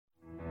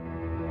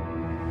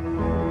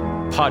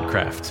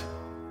Podcraft.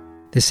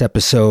 This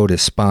episode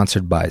is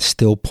sponsored by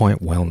Still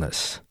Point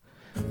Wellness.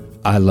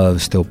 I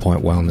love Still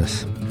Point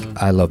Wellness.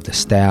 I love the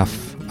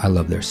staff. I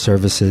love their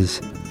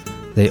services.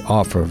 They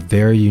offer a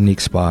very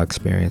unique spa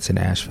experience in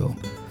Asheville.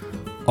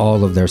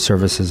 All of their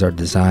services are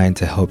designed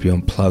to help you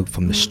unplug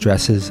from the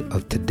stresses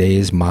of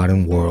today's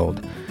modern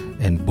world,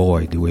 and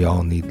boy, do we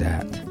all need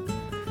that.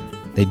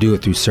 They do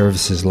it through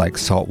services like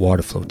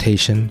saltwater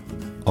flotation,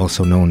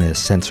 also known as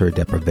sensory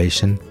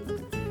deprivation,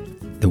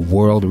 the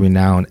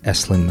world-renowned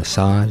Esalen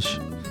massage,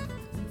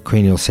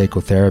 cranial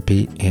sacral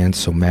therapy, and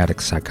somatic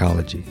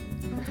psychology.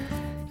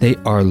 They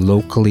are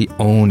locally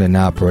owned and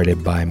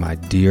operated by my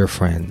dear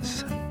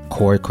friends,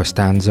 Corey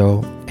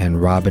Costanzo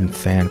and Robin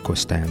Fan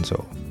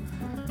Costanzo.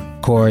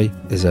 Corey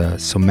is a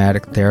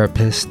somatic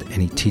therapist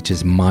and he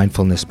teaches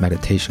mindfulness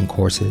meditation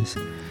courses.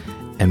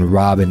 And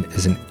Robin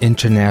is an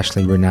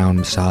internationally renowned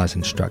massage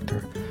instructor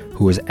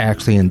who was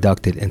actually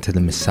inducted into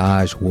the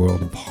Massage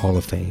World Hall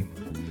of Fame.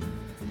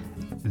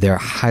 Their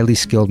highly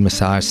skilled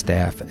massage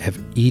staff have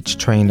each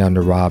trained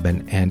under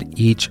Robin and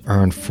each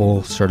earned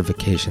full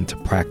certification to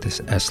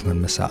practice Esalen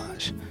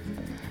massage.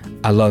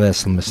 I love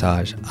Esalen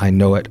massage. I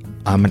know it.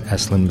 I'm an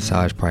Esalen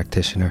massage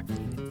practitioner.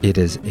 It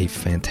is a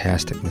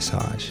fantastic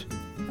massage.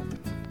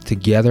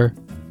 Together,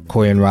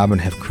 Corey and Robin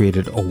have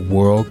created a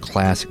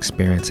world-class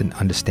experience in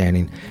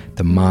understanding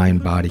the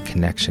mind-body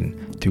connection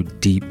through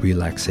deep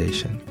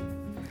relaxation.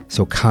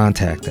 So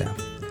contact them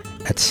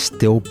at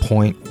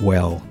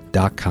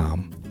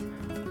stillpointwell.com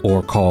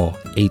or call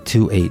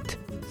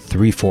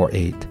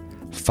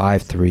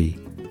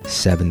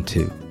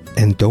 828-348-5372.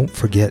 And don't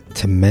forget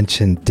to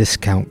mention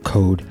discount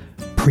code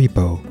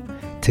PREPO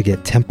to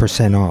get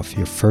 10% off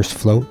your first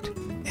float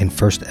and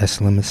first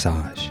Esalen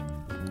massage.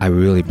 I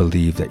really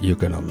believe that you're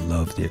going to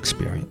love the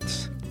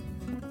experience.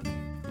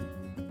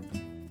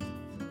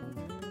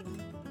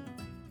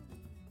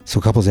 So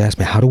couples ask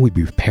me, how do we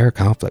repair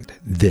conflict?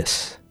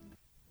 This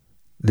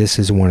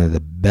is one of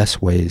the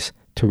best ways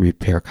to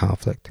repair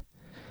conflict.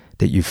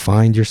 That you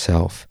find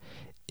yourself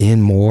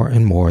in more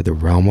and more the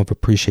realm of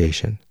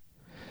appreciation,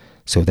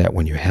 so that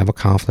when you have a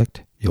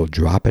conflict, you'll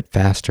drop it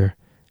faster,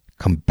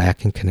 come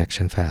back in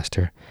connection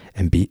faster,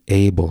 and be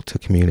able to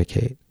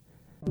communicate.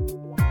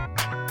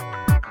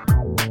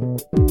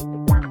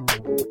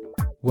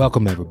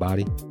 Welcome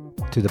everybody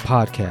to the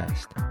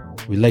podcast,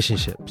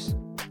 Relationships.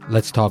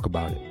 Let's talk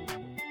about it.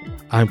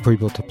 I'm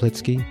Prepo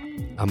Toplitsky.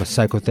 I'm a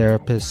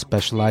psychotherapist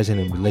specializing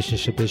in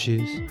relationship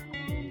issues.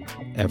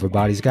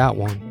 Everybody's got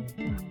one.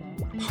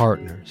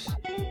 Partners,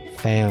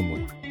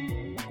 family,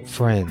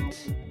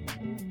 friends,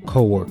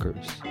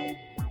 co-workers,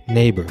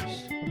 neighbors,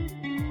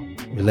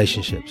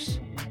 relationships.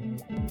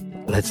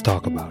 Let's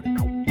talk about it.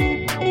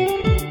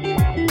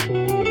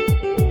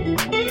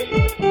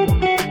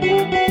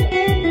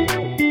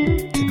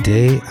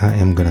 Today I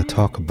am going to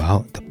talk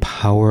about the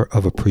power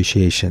of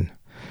appreciation.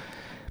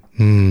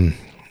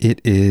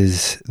 It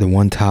is the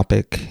one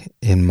topic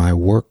in my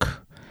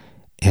work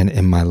and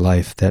in my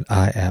life that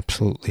I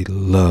absolutely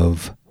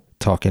love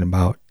talking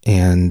about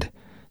and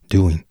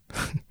doing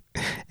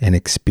and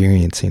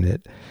experiencing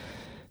it.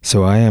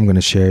 So I am going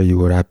to share you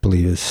what I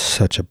believe is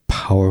such a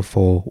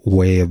powerful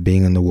way of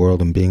being in the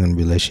world and being in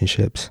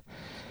relationships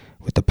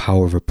with the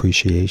power of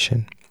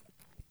appreciation.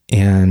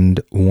 And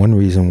one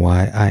reason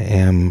why I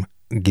am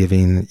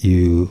giving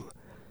you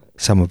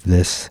some of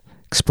this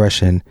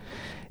expression,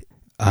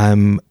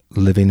 I'm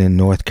living in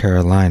North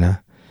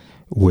Carolina,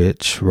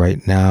 which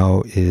right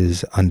now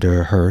is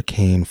under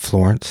Hurricane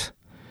Florence.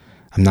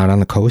 I'm not on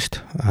the coast.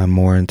 I'm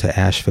more into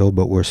Asheville,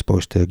 but we're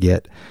supposed to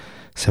get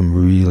some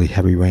really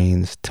heavy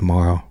rains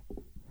tomorrow.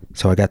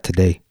 So I got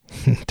today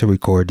to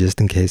record just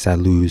in case I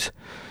lose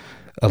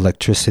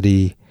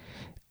electricity.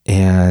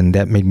 And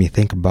that made me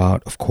think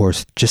about, of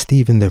course, just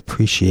even the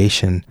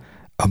appreciation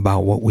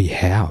about what we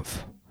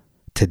have.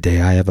 Today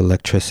I have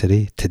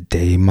electricity.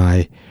 Today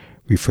my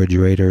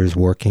refrigerator is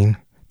working.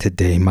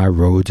 Today my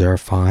roads are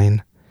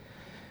fine.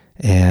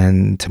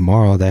 And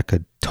tomorrow that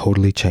could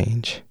totally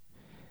change.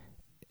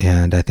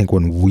 And I think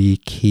when we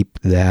keep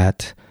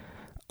that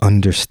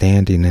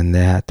understanding and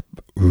that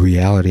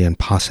reality and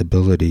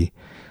possibility,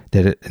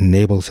 that it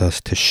enables us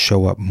to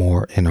show up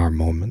more in our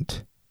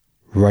moment,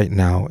 right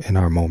now in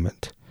our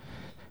moment.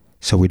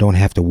 So we don't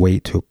have to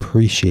wait to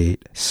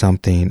appreciate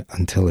something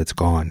until it's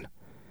gone.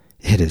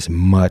 It is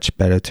much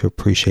better to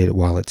appreciate it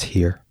while it's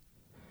here.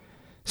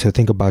 So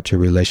think about your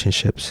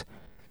relationships.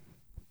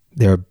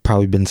 There have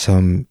probably been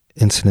some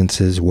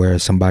incidences where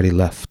somebody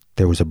left,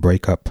 there was a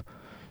breakup,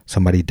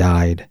 somebody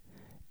died,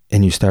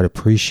 and you start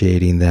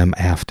appreciating them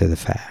after the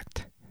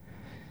fact.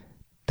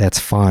 That's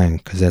fine,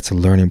 because that's a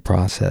learning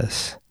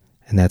process,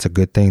 and that's a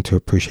good thing to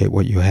appreciate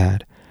what you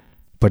had.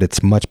 But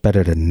it's much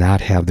better to not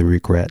have the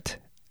regret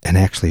and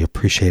actually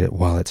appreciate it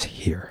while it's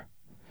here.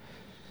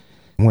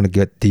 I want to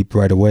get deep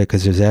right away,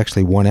 because there's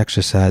actually one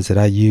exercise that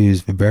I use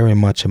very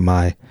much in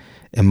my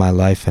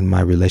life and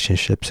my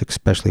relationships,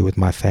 especially with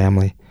my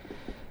family.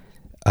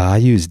 I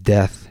use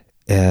death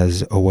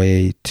as a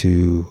way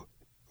to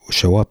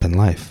show up in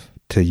life,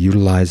 to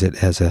utilize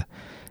it as a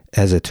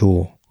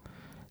tool.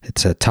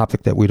 It's a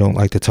topic that we don't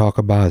like to talk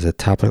about. It's a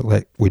topic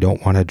that we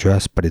don't want to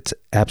address, but it's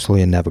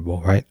absolutely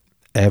inevitable, right?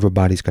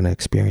 Everybody's going to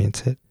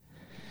experience it.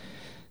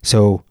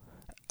 So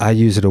I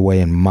use it a way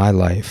in my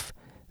life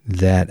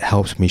that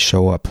helps me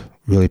show up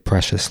really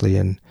preciously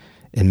in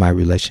my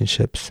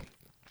relationships.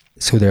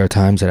 So there are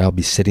times that I'll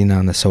be sitting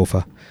on the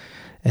sofa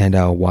and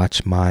I'll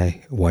watch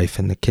my wife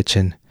in the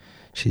kitchen.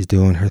 She's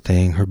doing her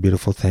thing, her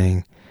beautiful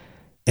thing,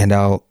 and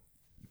I'll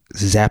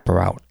zap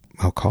her out,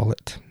 I'll call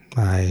it.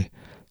 I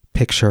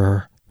picture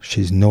her.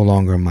 She's no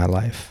longer in my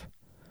life.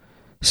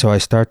 So I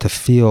start to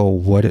feel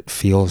what it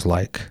feels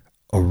like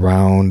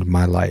around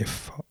my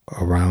life,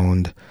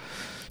 around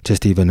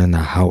just even in the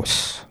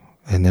house.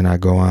 And then I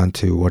go on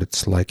to what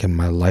it's like in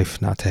my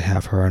life not to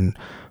have her. And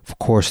of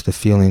course, the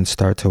feelings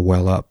start to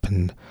well up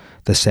and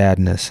the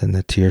sadness and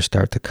the tears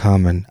start to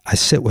come. And I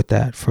sit with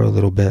that for a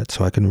little bit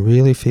so I can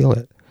really feel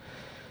it.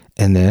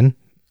 And then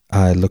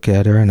I look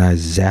at her and I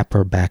zap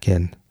her back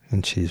in,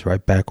 and she's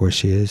right back where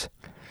she is.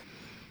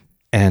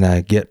 And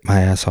I get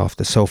my ass off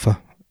the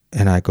sofa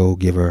and I go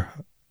give her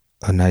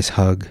a nice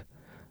hug,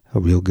 a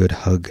real good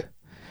hug.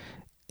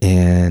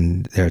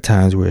 And there are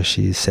times where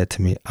she said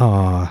to me,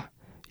 "Ah,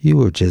 you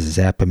were just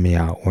zapping me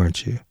out,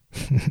 weren't you?"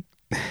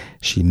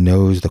 She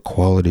knows the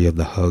quality of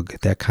the hug,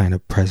 that kind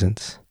of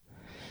presence.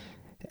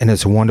 And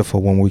it's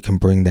wonderful when we can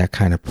bring that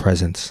kind of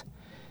presence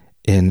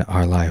in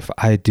our life.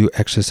 I do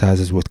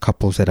exercises with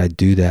couples that I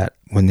do that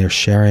when they're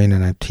sharing,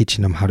 and I'm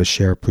teaching them how to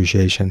share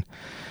appreciation.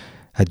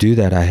 I do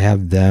that. I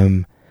have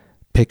them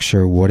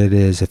picture what it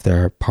is if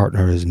their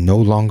partner is no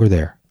longer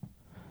there,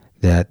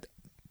 that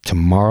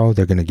tomorrow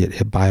they're going to get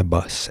hit by a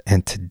bus,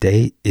 and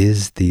today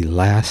is the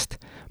last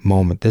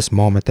moment. This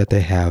moment that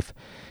they have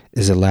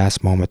is the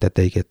last moment that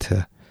they get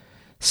to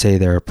say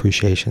their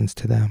appreciations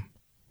to them.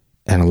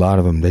 And a lot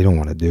of them, they don't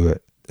want to do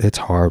it. It's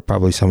hard.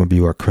 Probably some of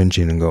you are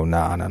cringing and go,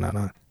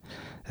 nah.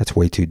 That's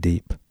way too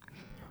deep.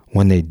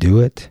 When they do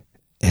it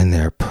in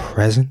their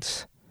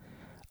presence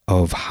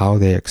of how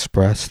they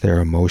express their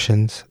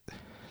emotions,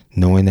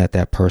 knowing that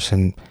that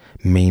person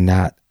may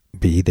not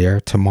be there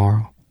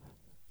tomorrow,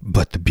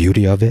 but the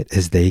beauty of it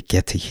is they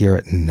get to hear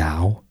it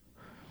now.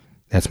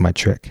 That's my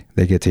trick.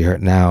 They get to hear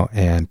it now,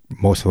 and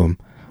most of them,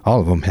 all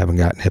of them haven't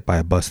gotten hit by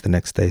a bus the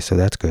next day, so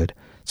that's good.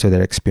 So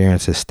that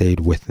experience has stayed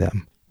with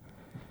them.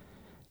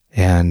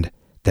 And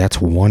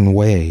that's one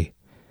way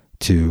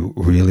to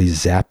really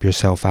zap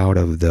yourself out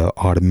of the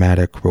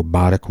automatic,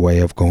 robotic way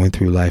of going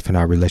through life in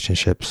our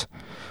relationships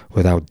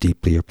without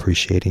deeply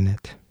appreciating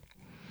it.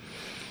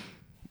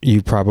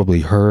 You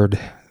probably heard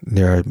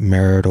there are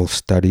marital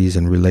studies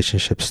and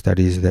relationship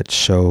studies that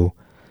show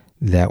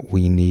that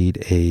we need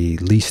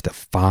at least a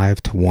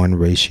 5-to-1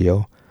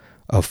 ratio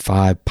of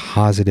 5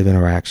 positive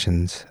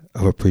interactions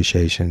of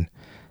appreciation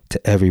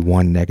to every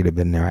 1 negative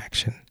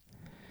interaction.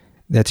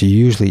 That's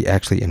usually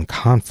actually in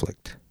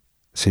conflict.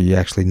 So you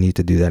actually need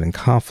to do that in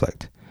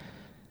conflict.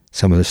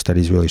 Some of the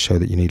studies really show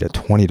that you need a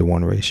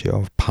 20-to-1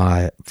 ratio of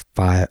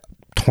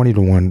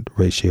 20-to-1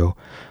 ratio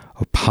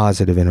of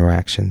positive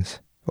interactions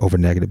over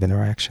negative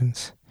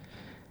interactions.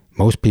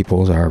 Most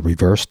people's are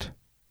reversed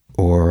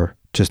or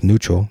just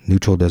neutral.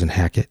 Neutral doesn't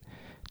hack it.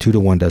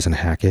 2-to-1 doesn't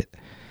hack it.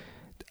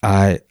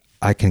 I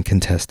can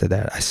contest to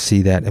that. I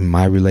see that in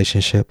my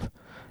relationship,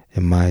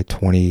 in my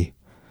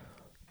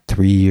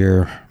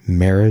 23-year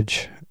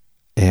marriage,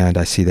 and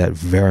I see that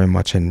very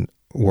much in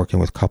working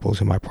with couples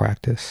in my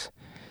practice,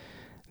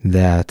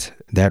 that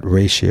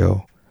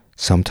ratio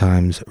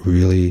sometimes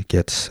really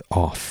gets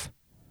off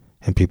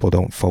and people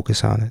don't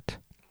focus on it.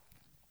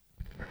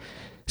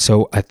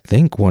 So I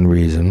think one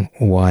reason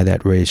why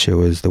that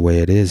ratio is the way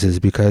it is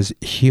because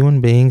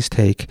human beings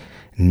take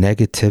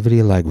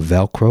negativity like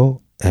Velcro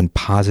and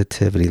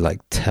positivity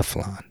like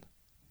Teflon,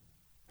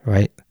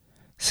 right?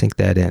 Sink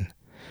that in.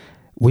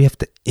 We have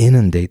to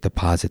inundate the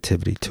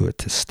positivity to it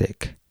to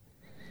stick.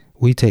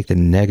 We take the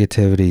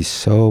negativity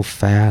so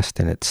fast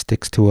and it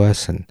sticks to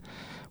us and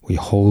we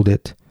hold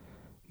it.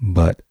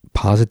 But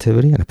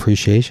positivity and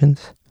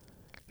appreciations,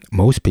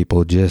 most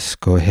people just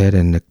go ahead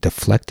and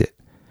deflect it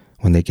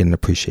when they get an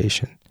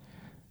appreciation.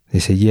 They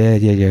say,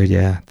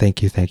 yeah,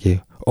 thank you.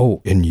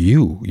 Oh, and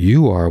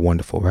you are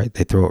wonderful, right?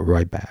 They throw it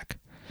right back.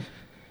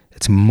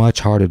 It's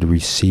much harder to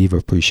receive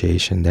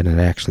appreciation than it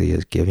actually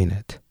is giving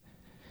it.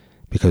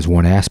 Because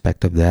one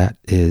aspect of that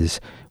is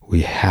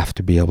we have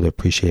to be able to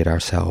appreciate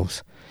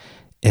ourselves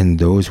in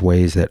those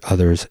ways that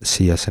others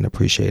see us and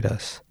appreciate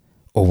us,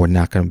 or we're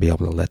not going to be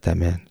able to let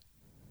them in.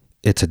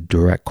 It's a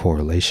direct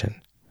correlation.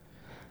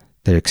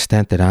 The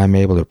extent that I'm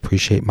able to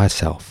appreciate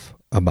myself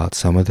about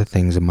some of the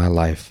things in my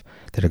life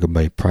that are going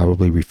to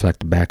probably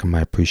reflect back on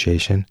my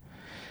appreciation,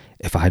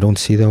 if I don't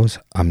see those,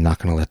 I'm not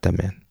going to let them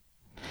in.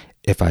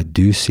 If I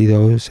do see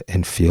those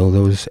and feel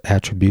those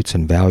attributes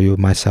and value of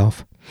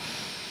myself,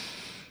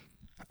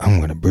 I'm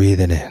going to breathe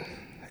it in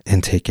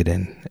and take it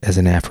in as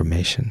an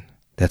affirmation.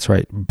 That's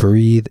right.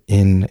 Breathe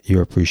in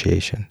your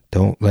appreciation.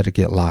 Don't let it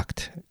get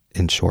locked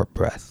in short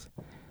breath.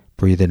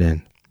 Breathe it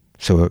in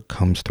so it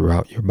comes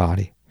throughout your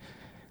body.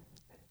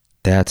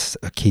 That's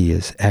a key,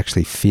 is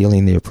actually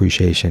feeling the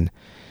appreciation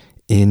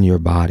in your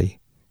body.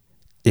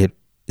 it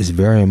is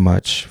very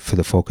much for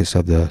the focus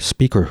of the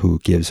speaker who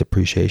gives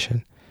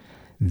appreciation.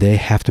 They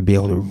have to be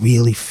able to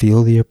really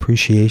feel the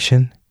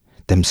appreciation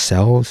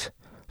themselves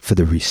for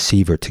the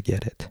receiver to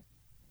get it.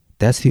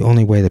 That's the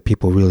only way that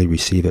people really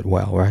receive it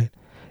well, right?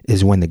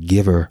 Is when the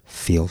giver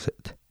feels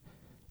it.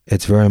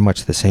 It's very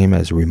much the same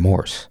as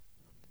remorse.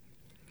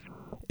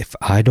 If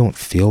I don't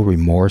feel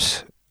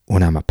remorse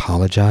when I'm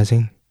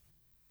apologizing,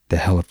 the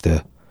hell if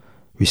the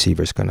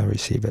receiver's going to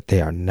receive it.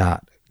 They are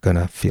not going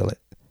to feel it.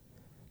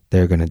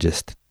 They're going to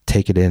just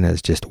take it in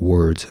as just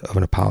words of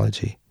an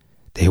apology.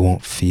 They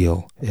won't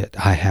feel it.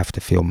 I have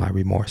to feel my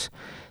remorse.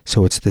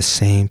 So it's the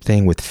same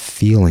thing with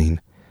feeling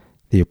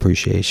the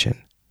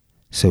appreciation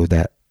so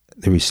that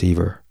the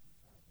receiver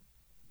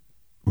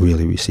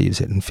really receives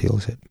it and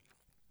feels it.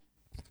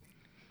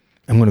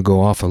 I'm going to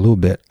go off a little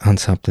bit on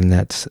something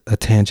that's a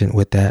tangent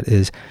with that,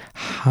 is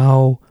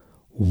how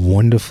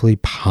wonderfully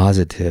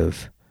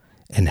positive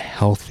and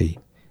healthy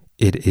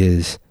it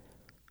is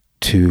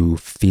to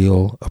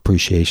feel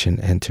appreciation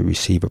and to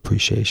receive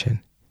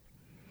appreciation.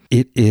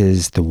 It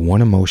is the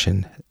one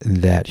emotion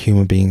that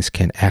human beings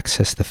can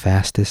access the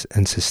fastest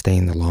and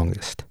sustain the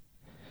longest.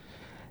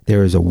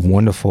 There is a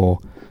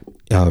wonderful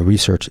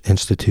research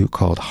institute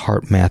called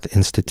HeartMath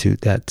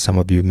Institute that some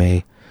of you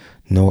may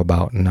know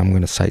about, and I'm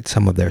going to cite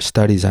some of their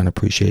studies on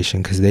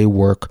appreciation because they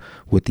work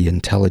with the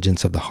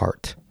intelligence of the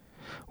heart,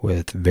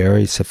 with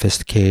very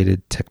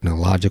sophisticated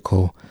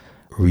technological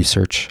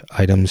research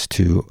items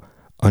to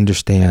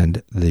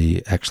understand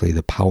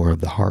the power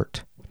of the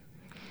heart.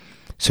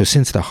 So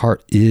since the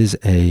heart is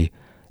a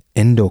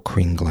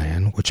endocrine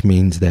gland, which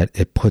means that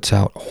it puts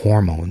out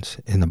hormones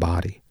in the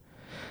body,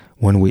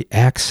 when we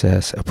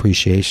access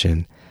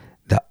appreciation,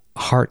 the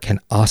heart can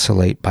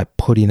oscillate by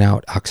putting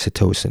out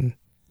oxytocin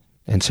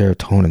and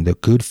serotonin, the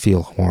good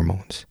feel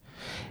hormones.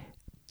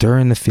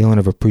 During the feeling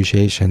of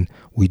appreciation,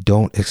 we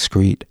don't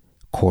excrete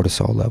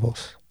cortisol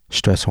levels,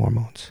 stress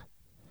hormones.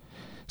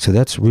 So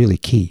that's really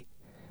key,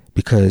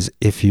 because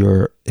if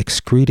you're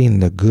excreting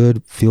the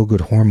good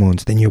feel-good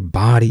hormones, then your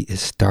body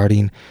is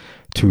starting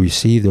to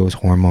receive those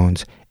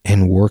hormones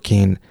and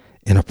working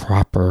in a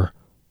proper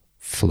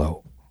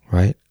flow,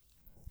 right?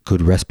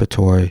 Good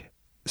respiratory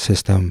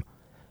system,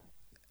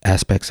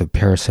 aspects of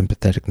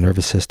parasympathetic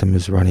nervous system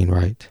is running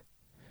right.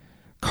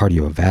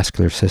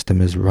 Cardiovascular system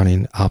is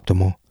running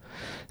optimal.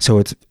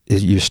 So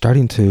you're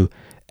starting to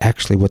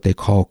actually what they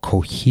call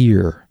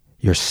cohere.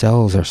 Your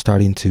cells are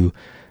starting to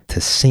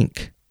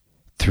sync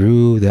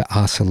through the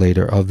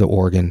oscillator of the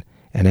organ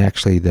and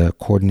actually the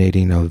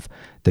coordinating of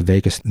the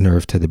vagus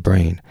nerve to the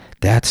brain.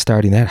 That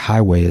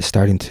highway is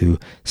starting to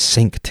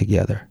sync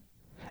together.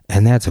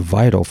 And that's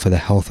vital for the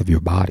health of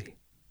your body.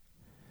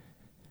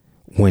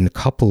 When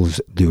couples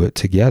do it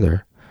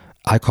together,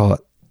 I call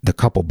it the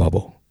couple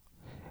bubble.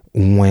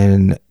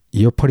 When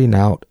you're putting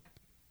out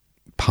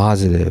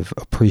positive,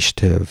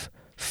 appreciative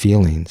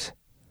feelings,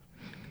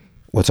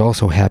 what's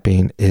also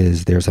happening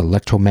is there's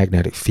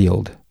electromagnetic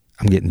field.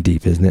 I'm getting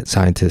deep, isn't it?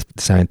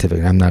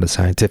 Scientific. I'm not a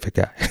scientific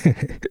guy,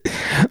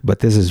 but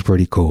this is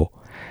pretty cool.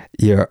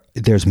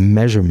 There's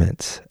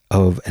measurements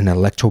of an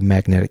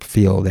electromagnetic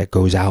field that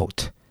goes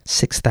out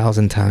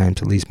 6,000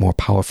 times at least more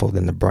powerful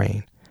than the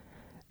brain.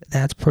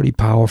 That's pretty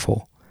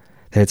powerful.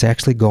 That it's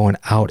actually going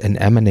out and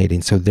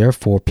emanating. So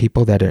therefore,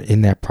 people that are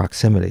in that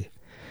proximity,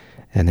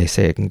 and they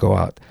say it can go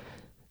out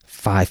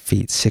 5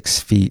 feet, 6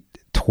 feet,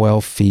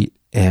 12 feet,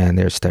 and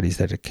there's studies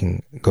that it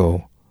can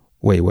go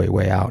way, way,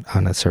 way out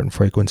on a certain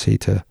frequency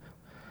to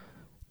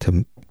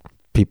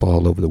people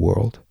all over the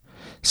world.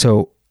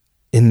 So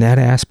in that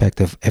aspect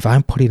of, if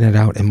I'm putting it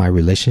out in my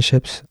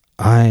relationships,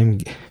 I'm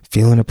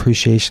feeling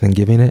appreciation and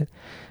giving it.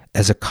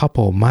 As a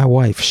couple, my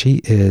wife,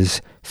 she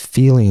is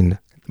feeling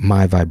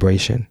my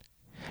vibration.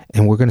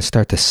 And we're going to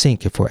start to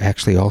sync if we're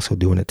actually also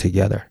doing it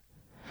together.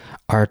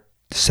 Our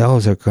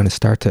cells are going to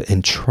start to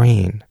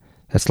entrain.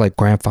 That's like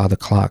grandfather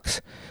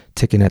clocks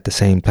ticking at the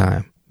same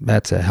time.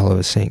 That's a hell of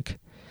a sync.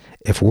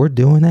 If we're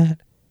doing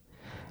that,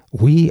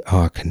 we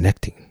are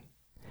connecting.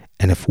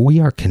 And if we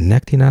are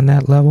connecting on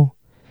that level,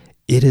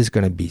 it is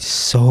going to be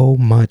so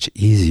much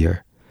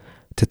easier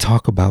to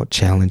talk about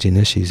challenging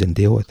issues and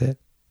deal with it.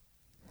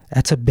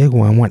 That's a big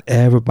one. I want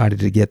everybody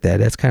to get that.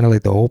 That's kind of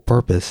like the whole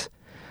purpose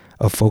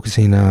of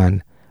focusing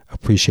on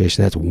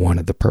appreciation. That's one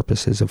of the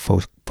purposes of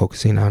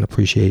focusing on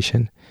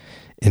appreciation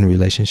in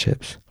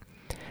relationships.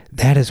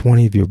 That is one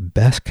of your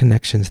best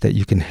connections that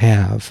you can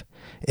have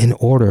in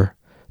order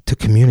to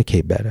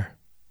communicate better,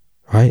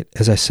 right?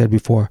 As I said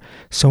before,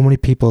 so many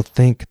people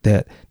think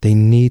that they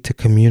need to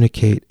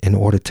communicate in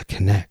order to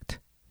connect.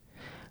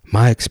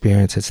 My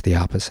experience, it's the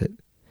opposite,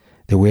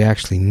 that we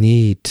actually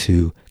need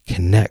to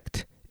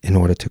connect in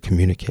order to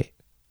communicate,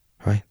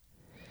 right?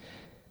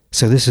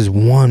 So this is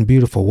one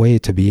beautiful way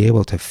to be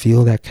able to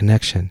feel that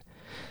connection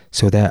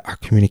so that our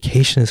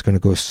communication is going to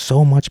go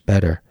so much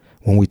better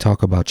when we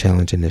talk about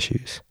challenging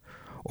issues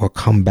or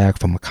come back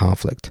from a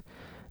conflict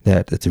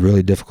that it's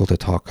really difficult to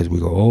talk because we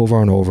go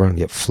over and over and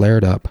get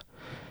flared up.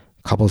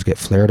 Couples get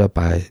flared up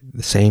by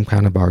the same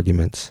kind of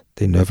arguments.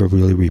 They never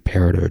really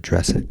repair it or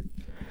address it.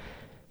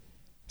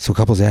 So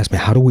couples ask me,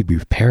 how do we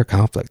repair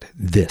conflict?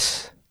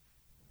 This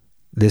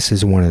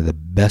is one of the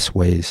best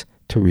ways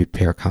to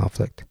repair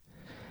conflict.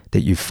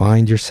 That you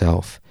find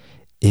yourself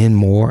in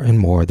more and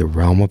more the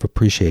realm of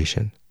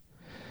appreciation,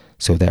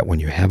 so that when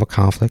you have a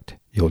conflict,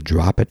 you'll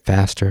drop it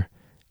faster,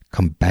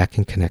 come back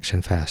in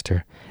connection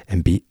faster,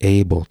 and be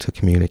able to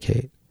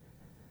communicate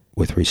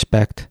with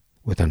respect,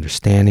 with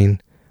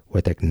understanding,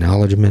 with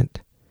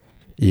acknowledgement.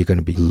 You're going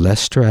to be less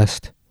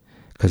stressed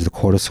because the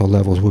cortisol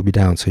levels will be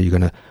down, so you're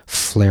going to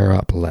flare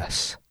up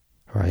less,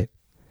 right?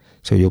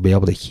 So you'll be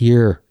able to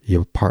hear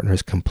your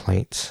partner's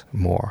complaints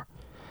more.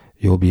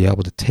 You'll be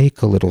able to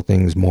take a little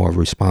things more of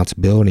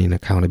responsibility and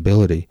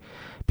accountability,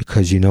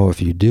 because you know if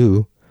you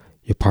do,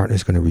 your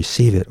partner's going to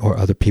receive it, or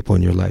other people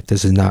in your life.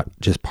 This is not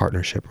just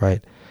partnership,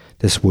 right?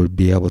 This would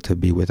be able to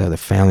be with other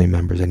family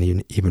members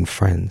and even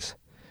friends.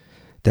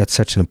 That's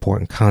such an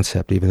important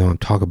concept. Even though I'm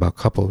talking about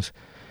couples,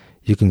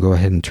 you can go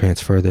ahead and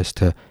transfer this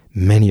to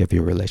many of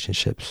your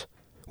relationships,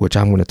 which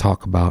I'm going to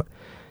talk about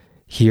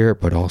here,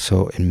 but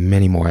also in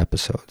many more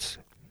episodes.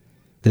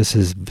 This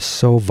is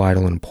so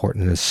vital and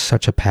important, and it's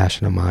such a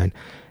passion of mine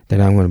that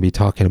I'm going to be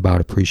talking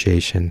about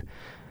appreciation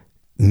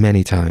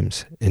many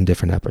times in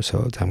different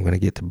episodes. I'm going to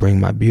get to bring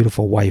my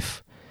beautiful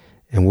wife,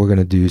 and we're going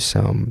to do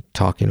some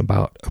talking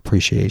about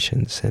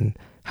appreciations and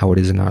how it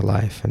is in our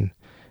life,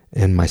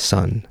 and my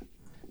son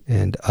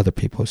and other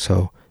people.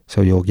 So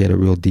you'll get a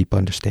real deep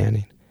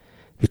understanding,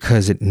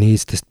 because it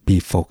needs to be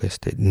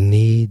focused. It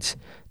needs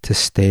to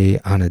stay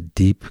on a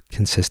deep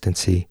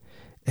consistency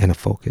and a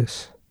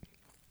focus.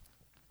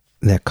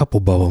 That couple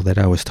bubble that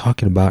I was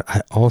talking about,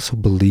 I also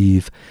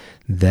believe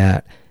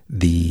that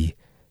the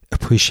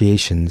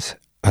appreciations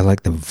are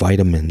like the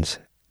vitamins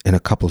in a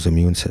couple's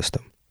immune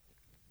system,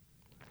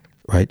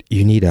 right?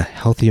 You need a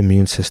healthy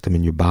immune system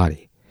in your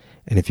body.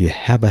 And if you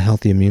have a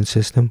healthy immune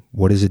system,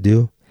 what does it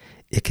do?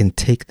 It can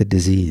take the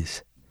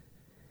disease.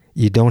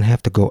 You don't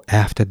have to go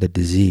after the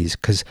disease,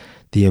 because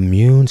the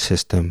immune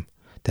system,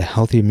 the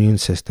healthy immune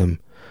system,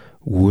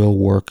 will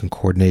work in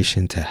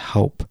coordination to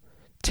help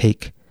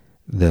take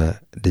the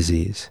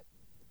disease.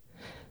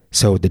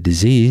 So the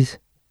disease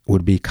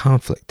would be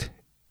conflict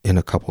in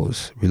a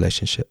couple's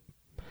relationship.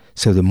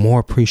 So the more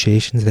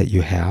appreciations that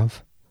you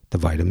have, the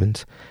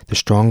vitamins, the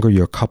stronger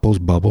your couple's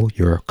bubble,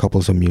 your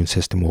couple's immune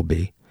system will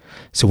be.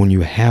 So when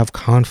you have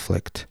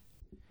conflict,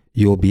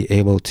 you'll be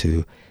able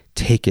to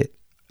take it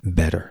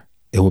better.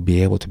 It will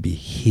be able to be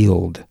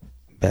healed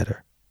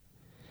better.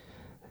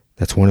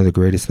 That's one of the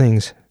greatest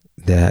things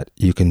that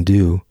you can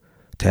do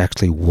to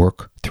actually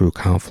work through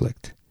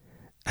conflict.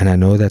 And I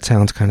know that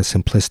sounds kind of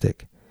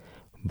simplistic,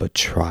 but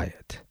try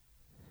it.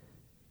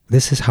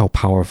 This is how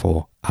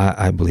powerful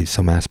I believe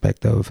some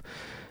aspect of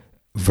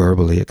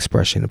verbally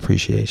expressing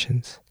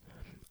appreciations.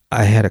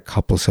 I had a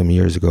couple some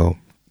years ago.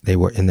 They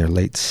were in their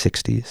late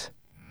 60s,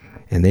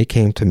 and they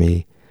came to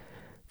me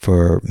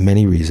for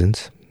many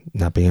reasons,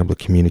 not being able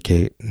to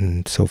communicate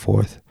and so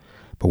forth.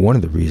 But one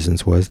of the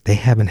reasons was they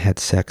haven't had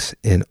sex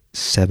in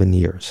 7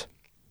 years.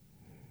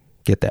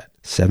 Get that,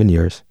 7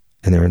 years,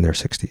 and they're in their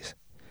 60s.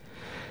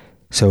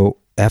 So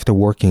after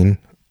working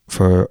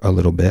for a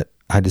little bit,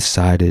 I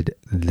decided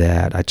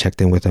that I checked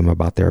in with them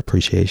about their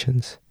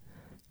appreciations,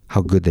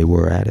 how good they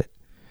were at it.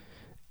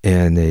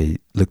 And they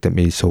looked at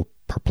me so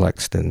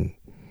perplexed and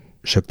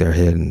shook their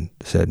head and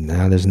said,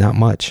 "Nah, there's not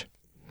much."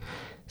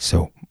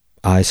 So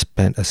I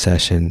spent a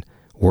session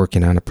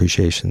working on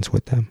appreciations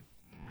with them.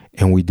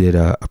 And we did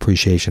a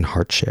appreciation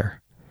heart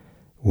share,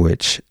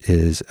 which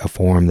is a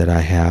form that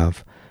I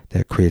have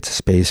that creates a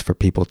space for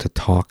people to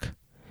talk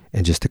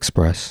and just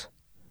express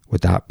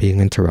without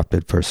being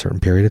interrupted for a certain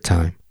period of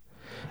time.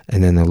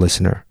 And then the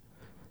listener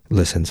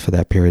listens for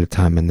that period of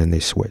time, and then they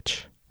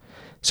switch.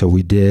 So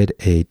we did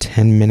a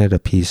 10-minute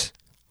apiece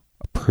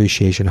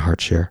appreciation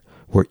heart share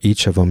where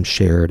each of them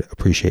shared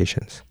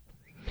appreciations.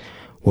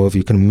 Well, if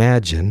you can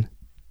imagine,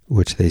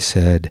 which they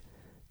said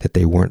that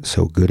they weren't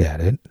so good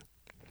at it,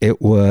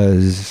 it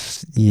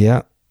was,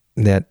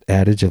 that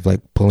adage of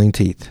like pulling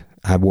teeth.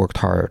 I worked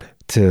hard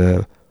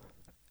to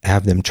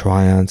have them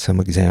try on some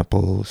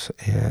examples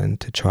and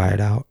to try it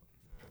out.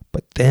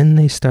 But then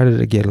they started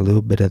to get a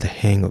little bit of the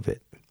hang of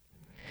it.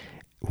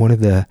 One of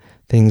the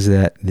things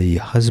that the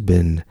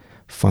husband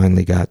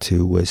finally got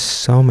to was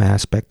some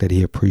aspect that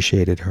he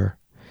appreciated her.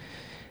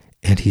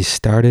 And he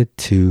started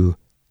to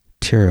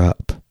tear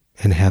up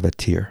and have a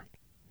tear.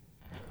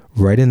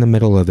 Right in the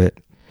middle of it,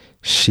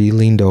 she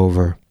leaned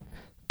over,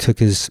 took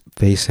his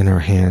face in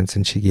her hands,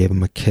 and she gave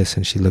him a kiss,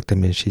 and she looked at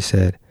me and she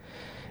said,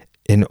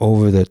 in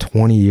over the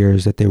 20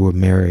 years that they were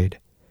married,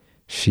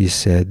 she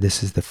said,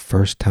 "This is the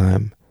first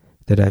time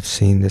that I've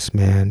seen this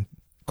man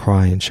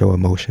cry and show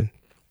emotion."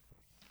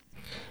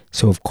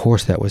 So of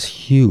course that was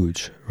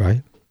huge,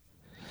 right?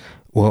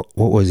 Well,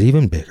 what was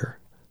even bigger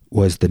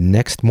was the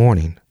next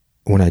morning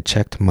when I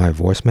checked my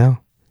voicemail,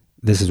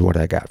 this is what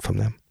I got from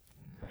them.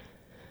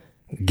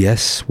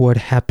 "Guess what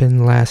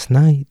happened last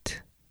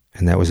night?"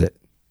 And that was it.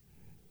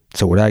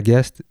 So what I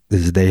guessed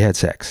is they had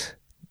sex.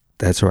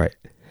 That's right.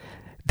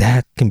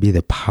 That can be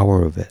the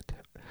power of it.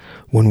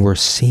 When we're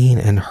seen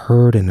and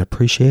heard and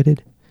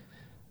appreciated,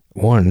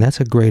 One, that's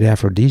a great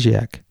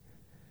aphrodisiac.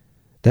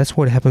 That's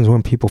what happens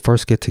when people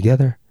first get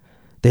together.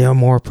 They are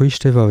more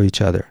appreciative of each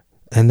other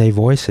and they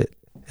voice it,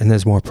 and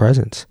there's more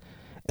presence.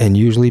 And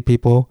usually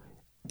people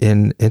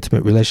in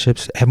intimate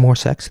relationships have more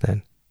sex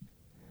then.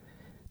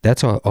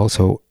 That's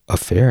also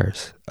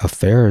affairs.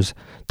 Affairs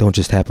don't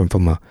just happen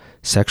from a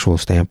sexual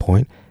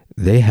standpoint.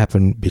 They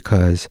happen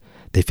because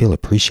they feel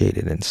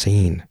appreciated and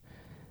seen.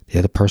 The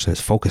other person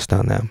is focused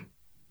on them.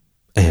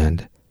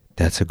 And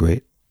that's a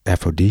great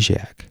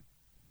aphrodisiac.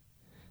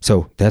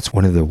 So that's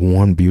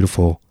one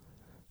beautiful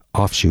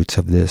offshoots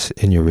of this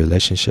in your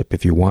relationship.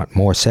 If you want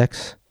more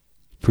sex,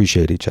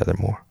 appreciate each other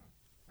more,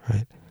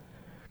 right?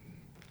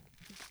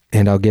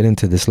 And I'll get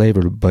into this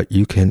later, but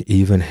you can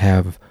even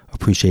have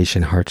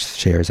appreciation heart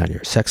shares on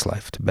your sex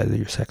life to better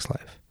your sex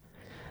life.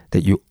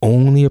 That you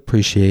only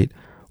appreciate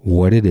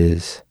what it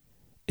is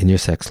in your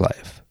sex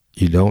life.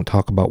 You don't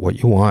talk about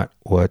what you want,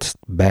 what's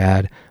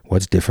bad,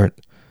 what's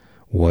different,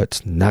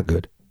 what's not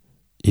good.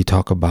 You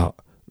talk about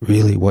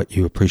really what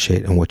you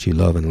appreciate and what you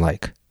love and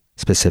like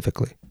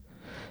specifically.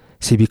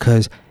 See,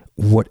 because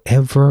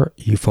whatever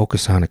you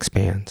focus on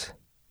expands,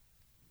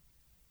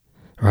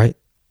 right?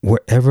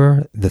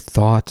 Wherever the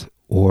thought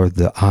or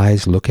the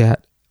eyes look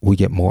at, we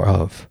get more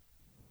of.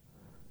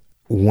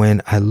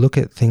 When I look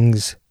at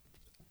things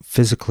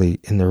physically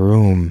in the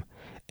room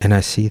and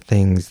I see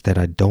things that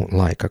I don't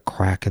like, a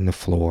crack in the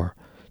floor,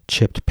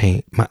 chipped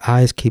paint, my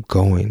eyes keep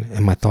going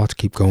and my thoughts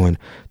keep going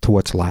to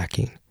what's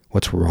lacking,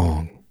 what's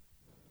wrong.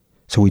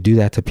 So we do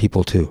that to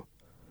people too.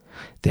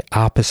 The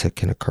opposite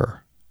can occur,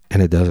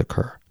 and it does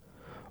occur.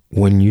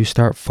 When you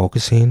start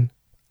focusing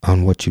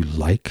on what you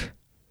like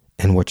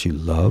and what you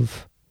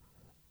love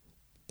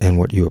and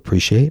what you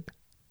appreciate,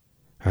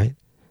 right?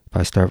 If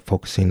I start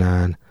focusing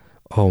on,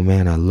 oh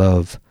man, I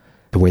love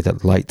the way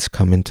that lights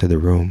come into the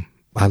room.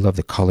 I love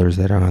the colors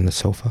that are on the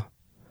sofa.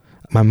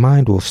 My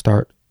mind will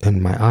start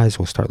and my eyes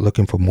will start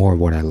looking for more of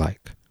what I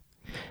like.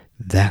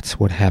 That's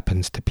what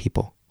happens to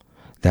people.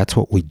 That's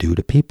what we do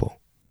to people.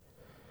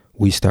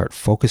 We start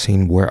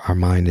focusing where our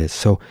mind is.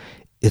 So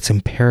it's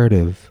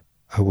imperative.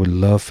 I would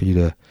love for you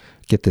to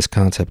get this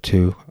concept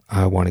too.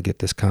 I want to get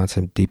this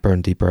concept deeper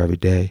and deeper every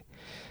day.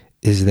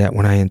 Is that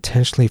when I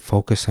intentionally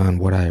focus on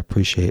what I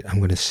appreciate, I'm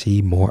going to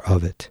see more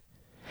of it.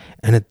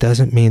 And it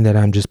doesn't mean that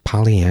I'm just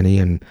Pollyanny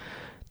and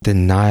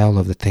denial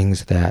of the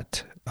things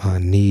that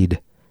need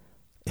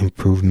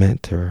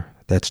improvement or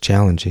that's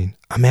challenging.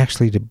 I'm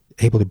actually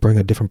able to bring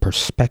a different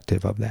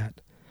perspective of that.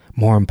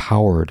 More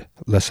empowered,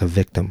 less a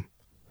victim.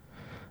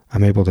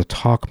 I'm able to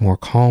talk more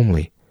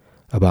calmly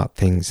about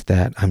things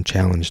that I'm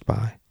challenged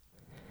by.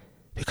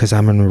 Because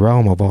I'm in the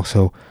realm of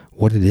also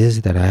what it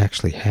is that I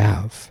actually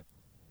have.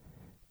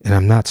 And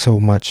I'm not so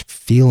much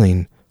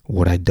feeling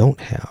what I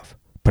don't have,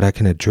 but I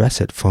can address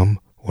it from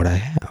what I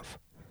have.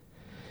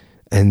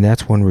 And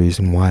that's one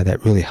reason why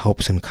that really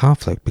helps in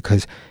conflict,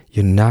 because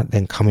you're not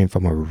then coming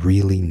from a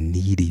really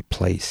needy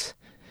place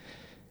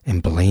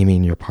and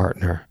blaming your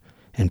partner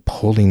and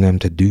pulling them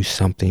to do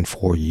something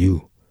for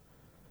you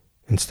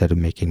instead of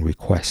making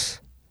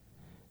requests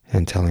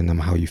and telling them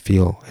how you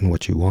feel and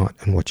what you want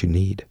and what you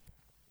need.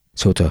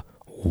 So it's a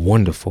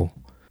wonderful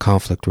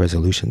conflict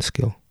resolution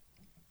skill.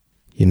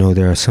 You know,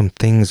 there are some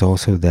things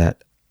also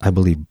that I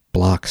believe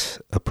blocks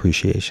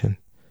appreciation.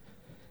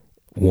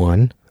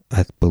 One,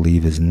 I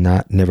believe, is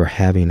never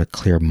having a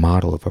clear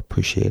model of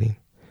appreciating.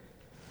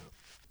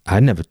 I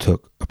never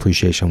took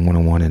appreciation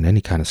 101 in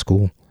any kind of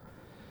school,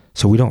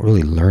 so we don't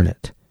really learn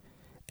it.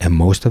 And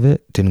most of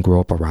it didn't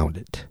grow up around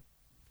it.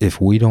 If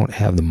we don't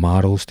have the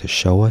models to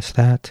show us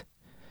that,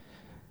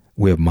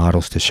 we have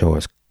models to show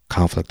us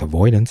conflict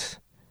avoidance.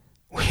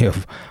 We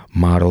have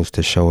models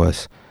to show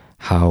us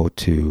how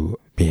to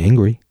be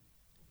angry.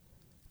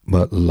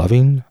 But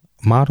loving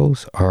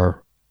models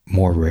are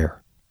more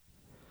rare.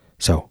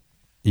 So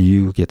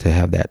you get to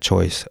have that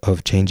choice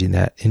of changing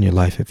that in your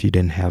life if you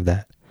didn't have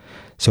that.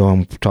 So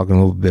I'm talking a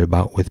little bit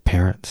about with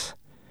parents.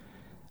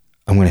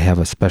 I'm going to have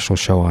a special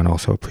show on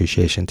also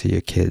appreciation to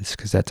your kids,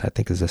 because that's, I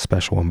think, is a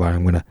special one, but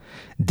I'm going to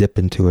dip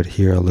into it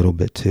here a little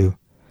bit too.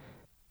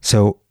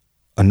 So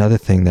another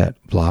thing that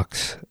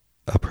blocks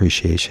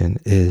appreciation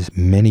is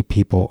many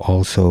people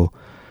also,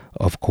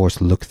 of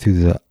course, look through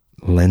the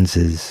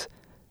lenses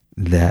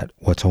that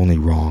what's only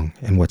wrong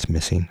and what's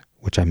missing,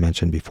 which I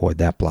mentioned before,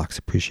 that blocks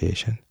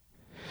appreciation.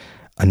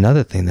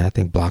 Another thing that I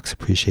think blocks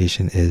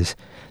appreciation is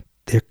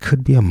there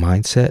could be a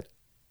mindset,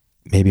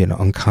 maybe an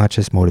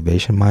unconscious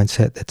motivation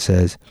mindset that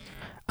says,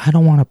 I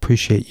don't want to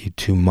appreciate you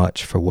too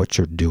much for what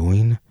you're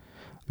doing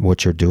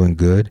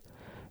good,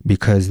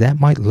 because that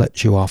might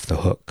let you off the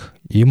hook.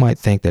 You might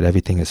think that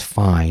everything is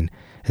fine,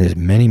 and there's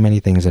many,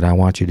 many things that I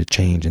want you to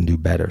change and do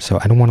better. So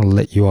I don't want to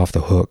let you off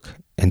the hook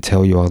and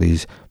tell you all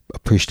these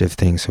appreciative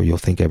things so you'll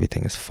think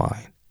everything is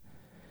fine.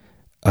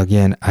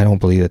 Again, I don't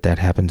believe that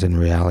happens in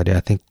reality. I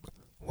think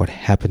what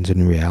happens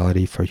in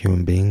reality for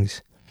human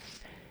beings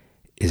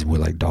is we're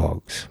like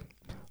dogs.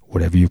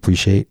 Whatever you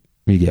appreciate,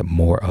 you get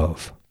more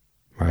of,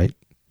 right?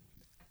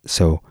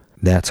 So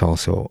that's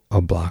also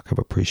a block of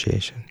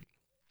appreciation.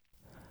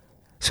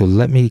 So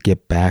let me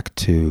get back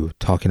to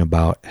talking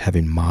about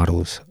having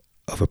models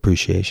of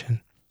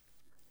appreciation.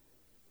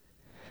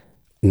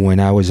 When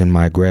I was in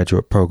my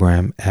graduate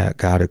program at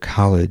Goddard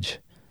College,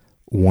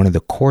 one of the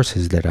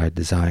courses that I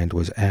designed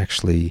was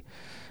actually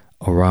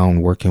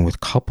around working with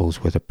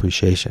couples with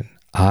appreciation.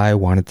 I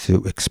wanted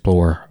to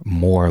explore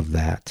more of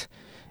that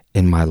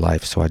in my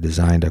life, so I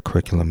designed a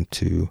curriculum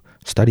to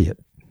study it.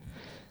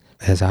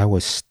 As I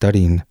was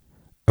studying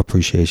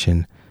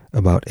appreciation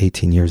about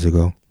 18 years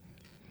ago,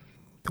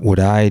 what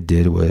I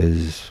did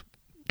was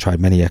try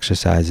many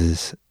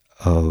exercises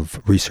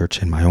of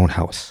research in my own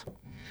house.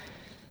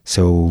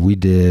 So we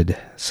did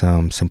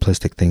some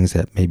simplistic things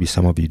that maybe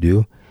some of you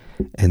do,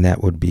 and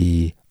that would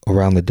be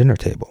around the dinner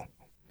table.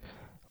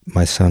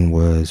 My son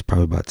was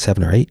probably about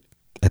 7 or 8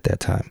 at that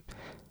time.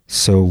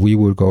 So we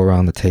would go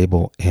around the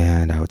table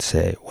and I would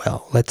say,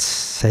 well, let's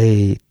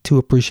say 2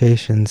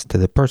 appreciations to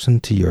the person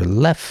to your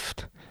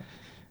left.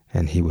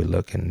 And he would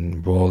look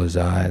and roll his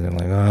eyes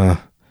and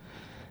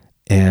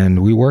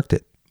and we worked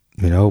it.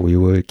 We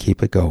would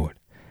keep it going.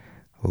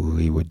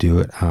 We would do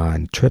it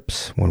on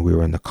trips when we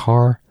were in the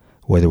car,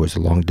 whether it was a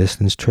long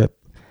distance trip,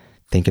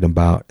 thinking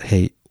about,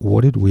 hey,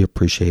 what did we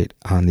appreciate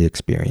on the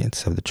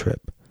experience of the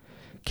trip?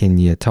 Can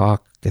you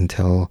talk and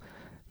tell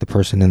the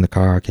person in the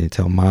car? Can you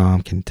tell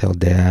mom? Can you tell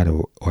dad?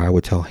 Or I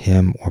would tell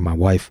him or my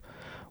wife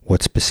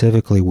what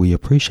specifically we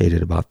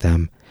appreciated about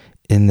them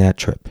in that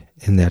trip,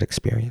 in that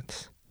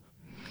experience.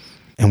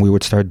 And we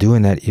would start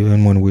doing that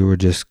even when we were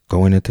just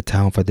going into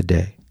town for the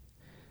day.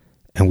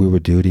 And we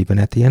would do it even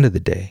at the end of the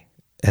day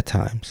at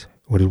times.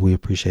 What did we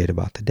appreciate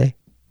about the day?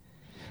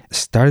 It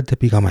started to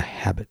become a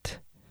habit.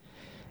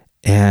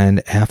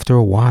 And after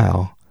a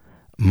while,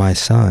 my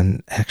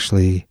son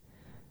actually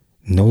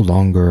no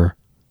longer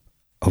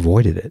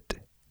avoided it.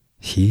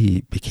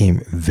 He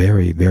became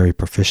very, very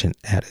proficient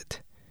at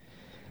it.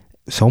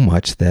 So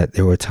much that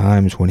there were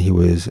times when he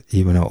was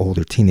even an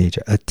older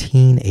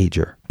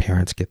teenager,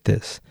 parents get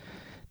this.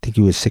 I think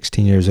he was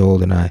 16 years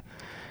old and I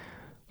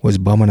was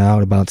bumming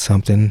out about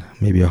something,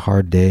 maybe a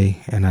hard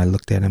day, and I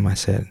looked at him, I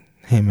said,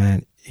 hey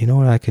man, you know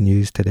what I can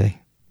use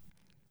today?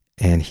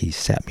 And he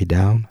sat me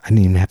down. I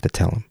didn't even have to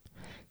tell him.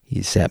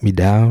 He sat me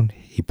down,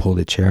 he pulled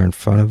a chair in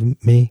front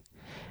of me,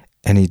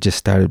 and he just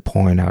started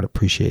pouring out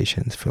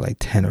appreciations for like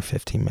 10 or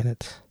 15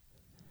 minutes.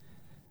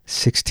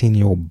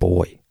 16-year-old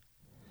boy.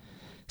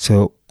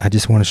 So I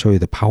just want to show you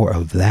the power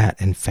of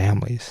that in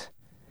families.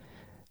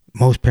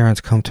 Most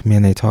parents come to me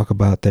and they talk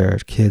about their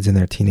kids and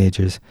their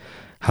teenagers,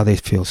 how they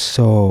feel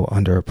so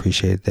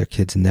underappreciated. Their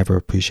kids never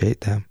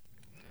appreciate them.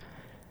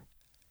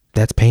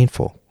 That's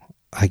painful.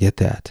 I get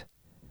that.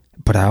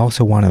 But I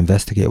also want to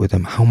investigate with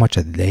them, how much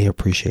are they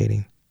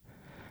appreciating?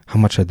 How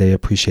much are they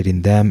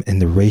appreciating them in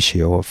the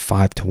ratio of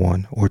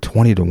 5-1 or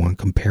 20-1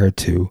 compared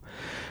to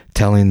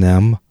telling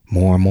them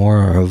more and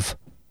more of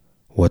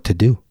what to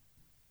do?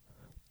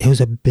 It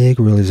was a big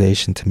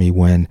realization to me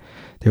when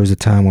there was a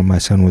time when my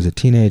son was a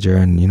teenager,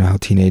 and you know how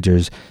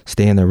teenagers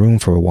stay in their room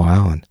for a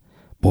while, and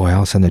boy, all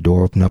of a sudden the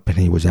door opened up and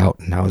he was out,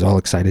 and I was all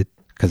excited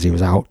because he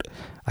was out.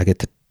 I get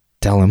to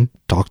tell him,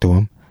 talk to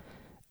him,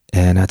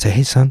 and I'd say,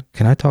 hey son,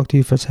 can I talk to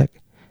you for a sec?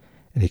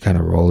 And he kind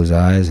of rolled his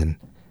eyes, and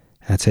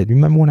I'd say,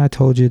 remember when I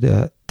told you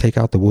to take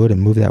out the wood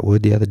and move that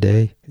wood the other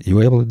day? You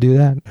were able to do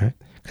that? Right?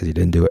 Because he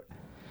didn't do it.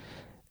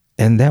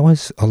 And that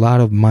was a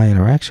lot of my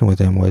interaction with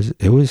him.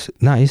 It was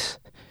nice.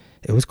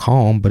 It was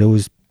calm, but it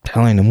was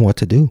telling him what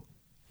to do.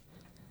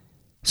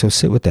 So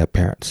sit with that,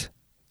 parents.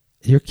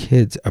 Your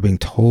kids are being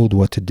told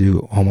what to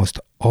do almost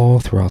all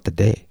throughout the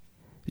day.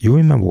 You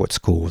remember what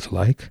school was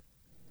like.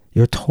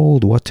 You're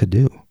told what to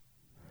do.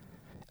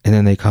 And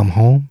then they come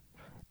home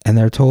and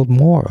they're told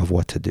more of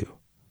what to do.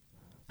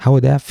 How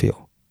would that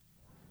feel?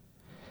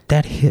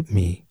 That hit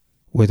me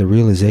with a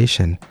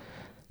realization.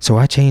 So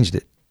I changed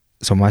it.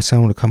 So my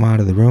son would come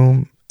out of the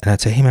room and I'd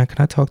say, hey man,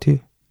 can I talk to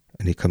you?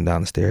 And he'd come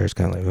down the stairs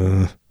kind of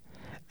like, ugh.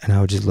 And I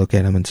would just look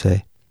at him and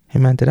say, hey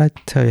man, did I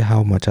tell you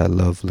how much I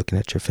love looking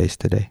at your face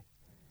today?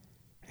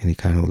 And he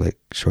kind of like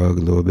shrug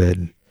a little bit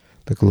and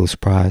look a little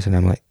surprised. And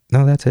I'm like,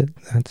 no, that's it.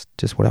 That's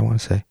just what I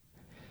want to say.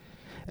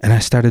 And I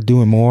started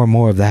doing more and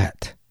more of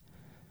that.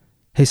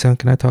 Hey son,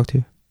 can I talk to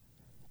you?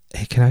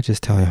 Hey, can I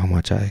just tell you how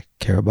much I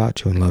care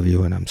about you and love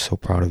you and I'm so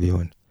proud of you,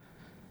 and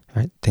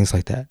right, things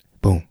like that.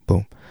 Boom,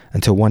 boom.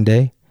 Until one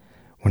day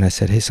when I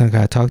said, hey son,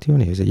 can I talk to you?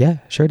 And he said, yeah,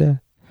 sure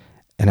dad.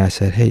 And I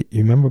said, hey,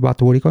 you remember about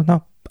the wood? He goes,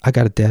 no, I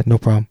got it dad, no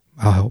problem.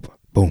 I'll help.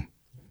 Boom.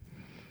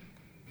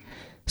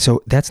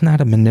 So that's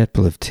not a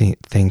manipulative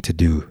thing to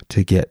do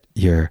to get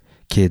your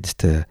kids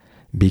to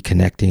be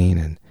connecting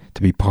and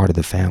to be part of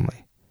the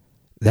family.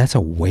 That's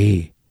a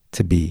way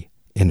to be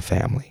in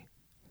family.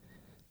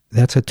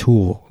 That's a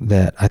tool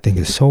that I think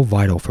is so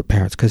vital for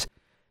parents, because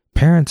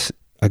parents,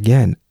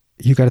 again,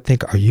 you got to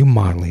think, are you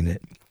modeling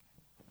it?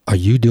 Are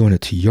you doing it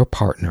to your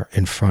partner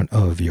in front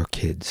of your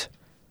kids?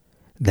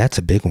 That's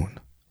a big one.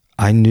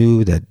 I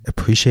knew that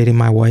appreciating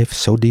my wife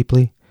so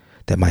deeply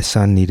that my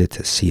son needed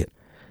to see it.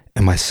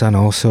 And my son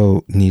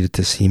also needed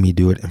to see me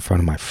do it in front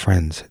of my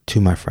friends,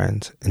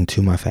 and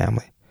to my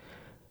family,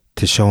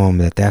 to show him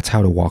that that's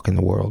how to walk in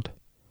the world.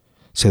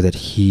 so that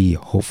he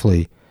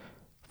hopefully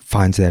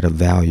finds that of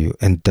value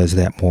and does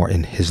that more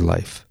in his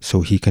life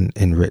so he can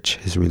enrich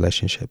his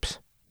relationships.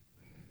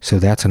 So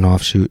that's an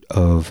offshoot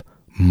of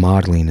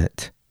modeling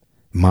it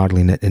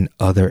in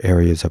other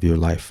areas of your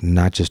life,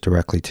 not just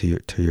directly to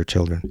your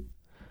children.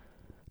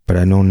 But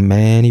I know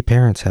many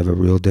parents have a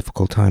real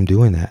difficult time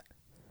doing that.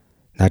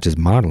 Not just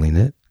modeling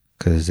it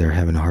because they're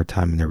having a hard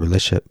time in their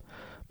relationship,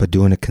 but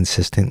doing it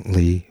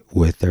consistently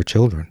with their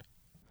children.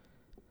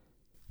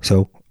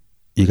 So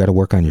you got to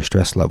work on your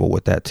stress level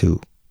with that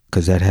too,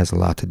 because that has a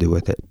lot to do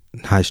with it.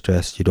 High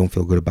stress, you don't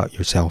feel good about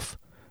yourself.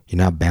 You're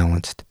not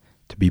balanced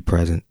to be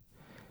present,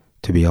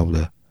 to be able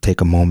to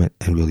take a moment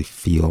and really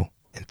feel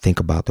and think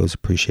about those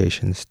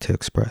appreciations to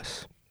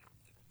express.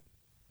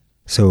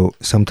 So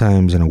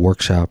sometimes in a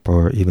workshop,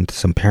 or even to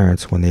some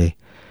parents when they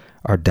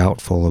are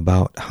doubtful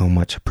about how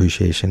much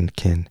appreciation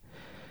can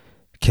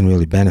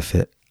really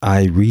benefit,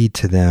 I read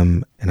to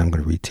them, and I'm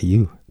going to read to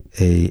you,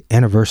 a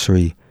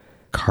anniversary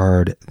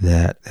card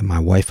that my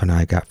wife and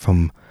I got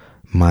from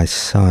my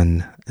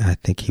son. I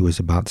think he was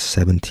about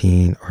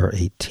 17 or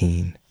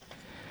 18.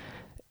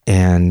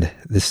 And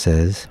this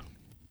says,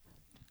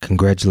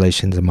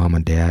 "Congratulations, Mom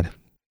and Dad.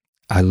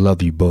 I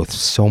love you both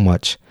so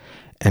much,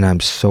 and I'm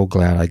so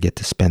glad I get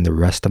to spend the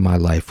rest of my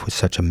life with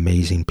such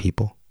amazing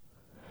people.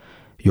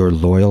 Your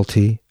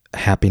loyalty,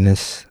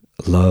 happiness,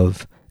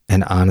 love,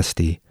 and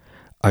honesty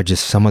are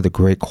just some of the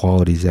great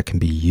qualities that can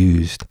be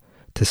used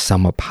to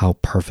sum up how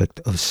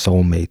perfect of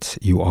soulmates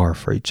you are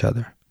for each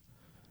other."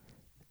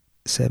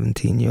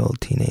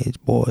 17-year-old teenage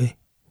boy.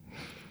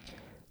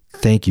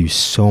 "Thank you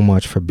so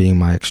much for being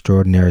my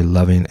extraordinary,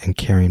 loving, and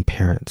caring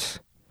parents.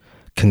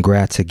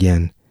 Congrats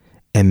again,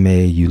 and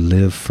may you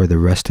live for the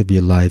rest of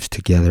your lives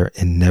together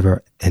in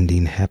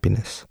never-ending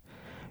happiness.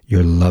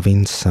 Your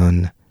loving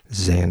son,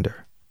 Xander."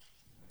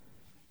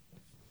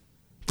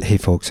 Hey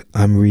folks,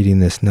 I'm reading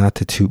this not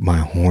to toot my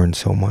horn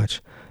so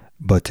much,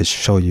 but to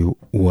show you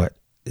what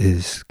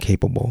is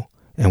capable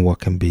and what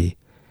can be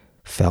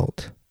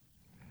felt.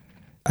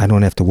 I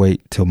don't have to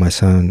wait till my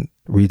son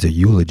reads a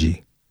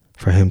eulogy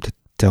for him to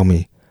tell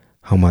me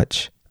how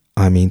much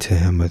I mean to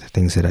him with the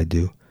things that I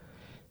do.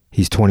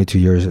 He's 22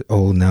 years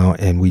old now,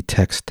 and we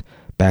text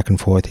back and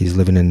forth. He's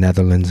living in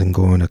Netherlands and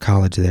going to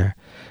college there.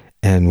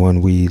 And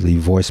when we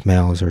leave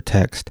voicemails or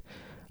text,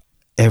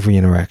 every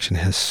interaction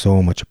has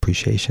so much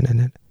appreciation in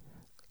it.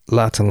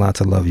 Lots and lots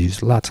of love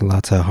yous, lots and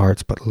lots of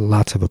hearts, but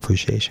lots of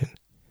appreciation.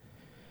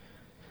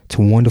 It's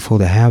wonderful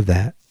to have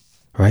that,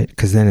 right?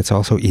 Because then it's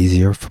also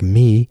easier for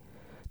me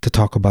to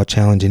talk about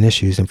challenging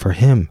issues and for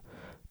him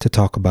to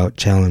talk about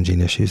challenging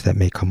issues that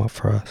may come up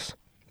for us.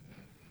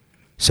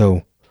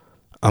 So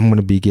I'm going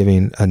to be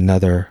giving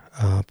another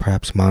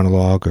perhaps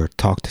monologue or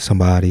talk to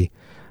somebody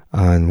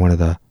on one of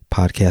the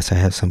podcasts. I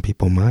have some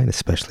people in mind,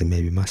 especially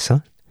maybe my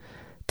son,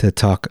 to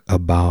talk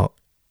about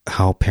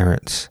how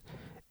parents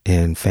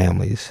and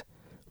families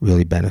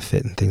really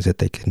benefit and things that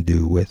they can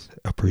do with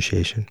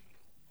appreciation.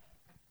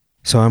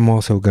 So I'm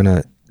also going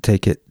to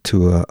take it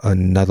to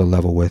another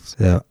level with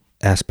the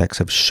aspects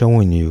of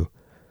showing you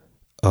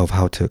of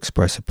how to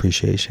express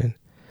appreciation,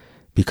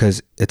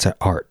 because it's an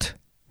art.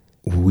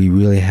 We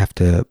really have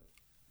to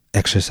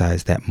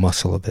exercise that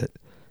muscle of it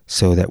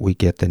so that we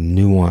get the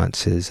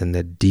nuances and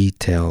the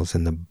details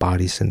and the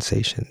body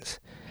sensations.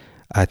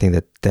 I think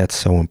that that's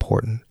so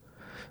important.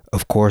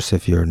 Of course,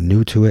 if you're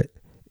new to it,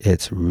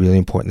 it's really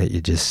important that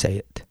you just say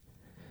it.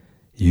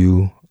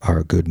 You are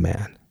a good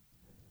man.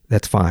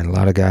 That's fine. A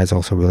lot of guys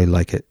also really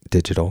like it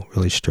digital,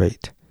 really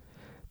straight.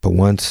 But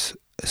once,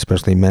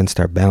 especially men,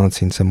 start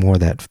balancing some more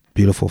of that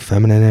beautiful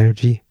feminine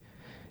energy,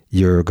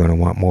 you're going to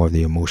want more of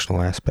the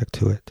emotional aspect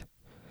to it.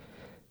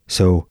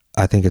 So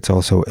I think it's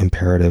also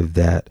imperative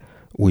that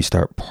we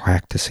start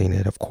practicing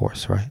it, of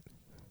course, right?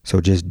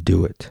 So just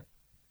do it.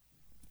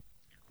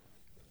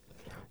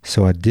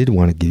 So I did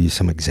want to give you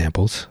some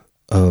examples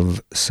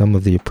of some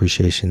of the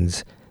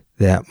appreciations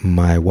that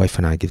my wife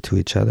and I give to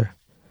each other.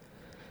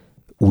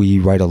 We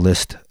write a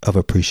list of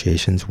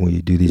appreciations when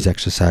we do these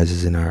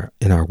exercises in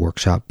our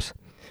workshops.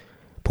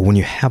 But when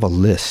you have a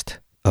list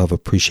of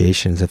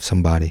appreciations of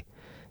somebody,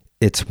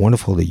 it's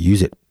wonderful to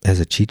use it as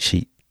a cheat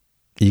sheet.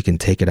 You can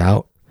take it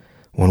out.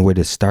 One way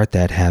to start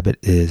that habit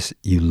is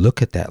you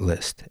look at that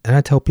list. And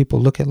I tell people,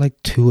 look at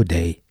like 2 a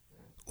day,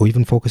 or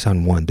even focus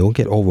on 1. Don't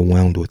get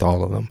overwhelmed with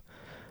all of them.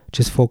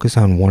 Just focus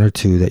on 1 or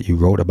 2 that you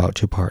wrote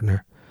about your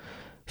partner.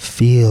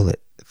 Feel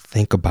it.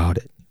 Think about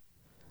it.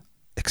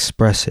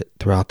 Express it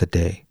throughout the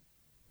day.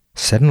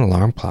 Set an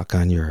alarm clock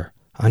on your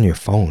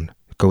phone.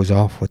 It goes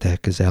off. What the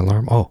heck is that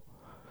alarm? Oh,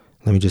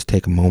 let me just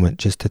take a moment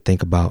just to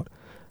think about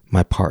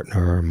my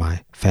partner or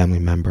my family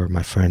member,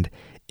 my friend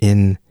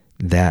in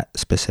that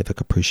specific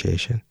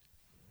appreciation.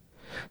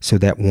 So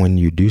that when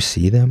you do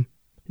see them,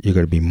 you're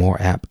going to be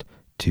more apt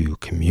to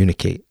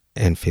communicate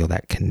and feel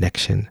that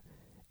connection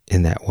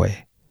in that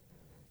way.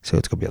 So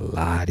it's going to be a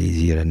lot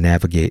easier to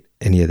navigate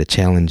any of the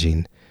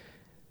challenging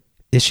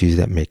issues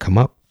that may come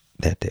up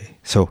that day.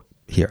 So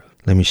here,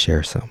 let me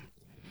share some.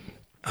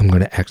 I'm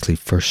going to actually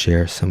first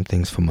share some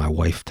things from my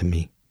wife to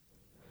me.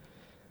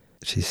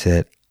 She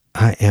said,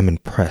 I am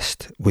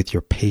impressed with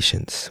your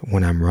patience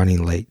when I'm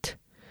running late.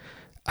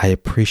 I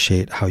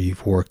appreciate how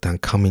you've worked on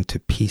coming to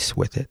peace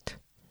with it.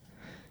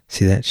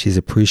 See that? She's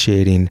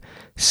appreciating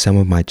some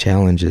of my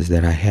challenges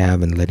that I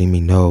have and letting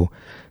me know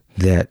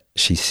that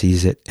she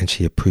sees it and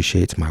she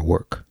appreciates my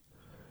work.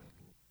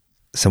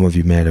 Some of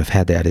you may have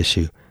had that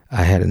issue.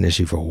 I had an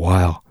issue for a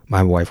while.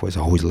 My wife was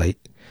always late.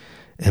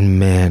 And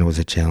man, was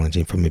it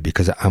challenging for me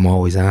because I'm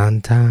always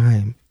on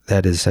time.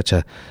 That is such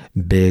a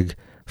big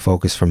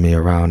focus for me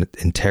around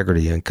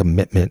integrity and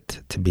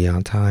commitment to be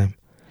on time.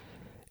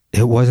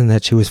 It wasn't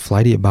that she was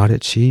flighty about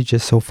it. She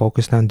just so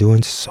focused on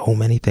doing so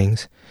many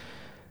things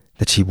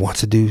that she wants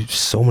to do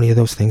so many of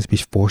those things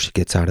before she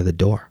gets out of the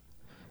door.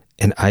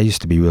 And I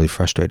used to be really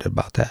frustrated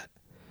about that.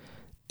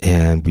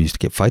 And we used to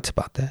get fights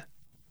about that.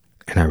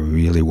 And I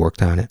really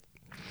worked on it.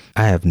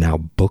 I have now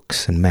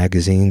books and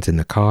magazines in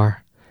the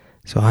car.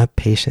 So I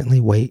patiently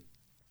wait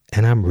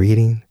and I'm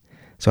reading.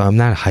 So I'm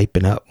not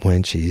hyping up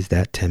when she's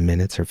that 10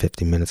 minutes or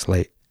 15 minutes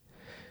late.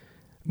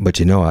 But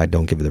you know I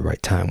don't give her the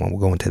right time when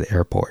we're going to the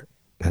airport.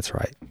 That's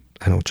right.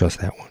 I don't trust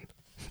that one.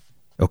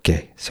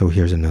 Okay, so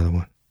here's another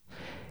one.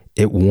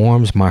 It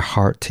warms my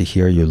heart to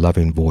hear your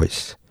loving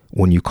voice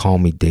when you call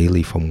me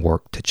daily from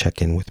work to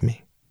check in with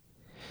me.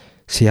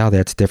 See how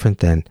that's different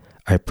than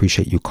I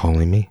appreciate you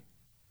calling me?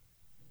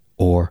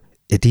 Or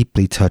it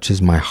deeply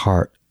touches my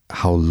heart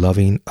how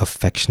loving,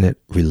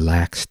 affectionate,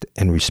 relaxed,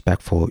 and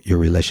respectful your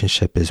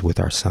relationship is with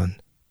our son.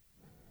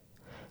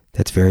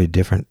 That's very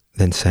different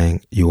than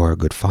saying you are a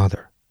good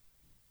father.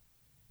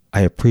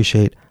 I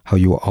appreciate how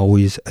you are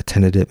always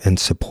attentive and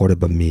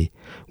supportive of me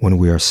when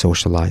we are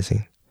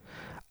socializing.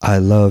 I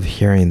love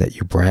hearing that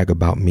you brag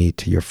about me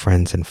to your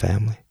friends and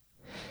family.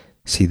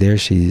 See, there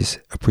she's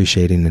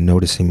appreciating and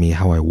noticing me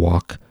how I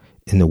walk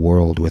in the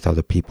world with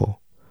other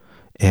people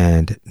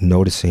and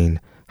noticing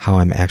how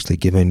I'm actually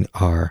giving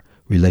our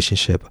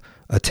relationship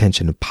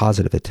attention,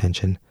 positive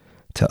attention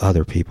to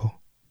other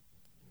people.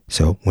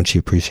 So when she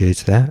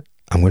appreciates that,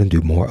 I'm going to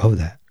do more of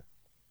that.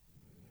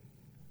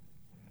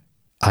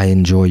 I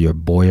enjoy your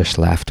boyish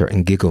laughter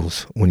and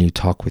giggles when you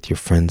talk with your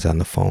friends on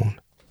the phone.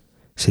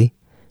 See,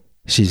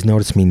 she's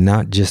noticed me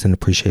not just an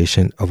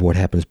appreciation of what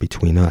happens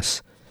between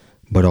us,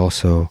 but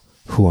also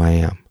who I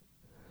am.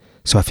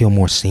 So I feel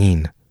more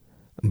seen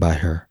by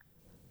her.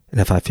 And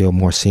if I feel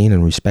more seen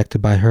and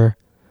respected by her,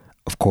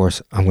 of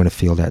course, I'm going to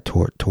feel that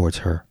towards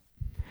her.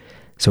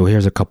 So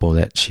here's a couple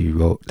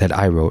that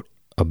I wrote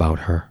about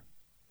her.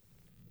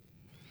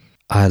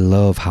 I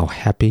love how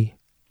happy,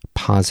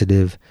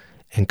 positive,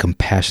 and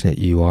compassionate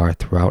you are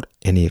throughout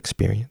any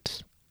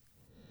experience.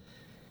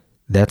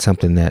 That's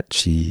something that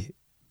she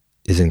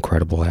is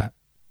incredible at.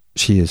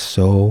 She is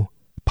so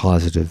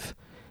positive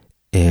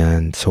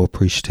and so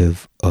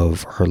appreciative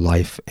of her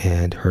life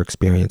and her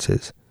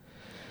experiences.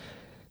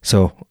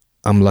 So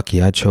I'm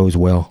lucky I chose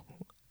well.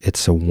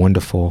 It's a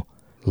wonderful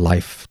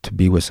life to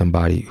be with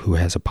somebody who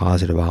has a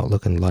positive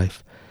outlook in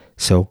life.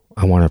 So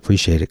I want to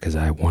appreciate it because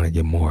I want to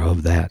get more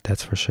of that.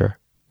 That's for sure.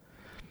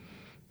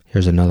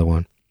 Here's another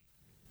one.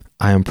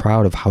 I am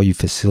proud of how you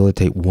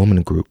facilitate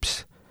women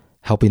groups,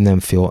 helping them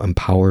feel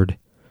empowered,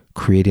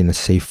 creating a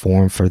safe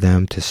forum for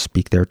them to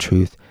speak their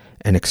truth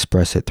and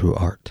express it through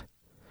art.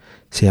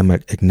 See, I'm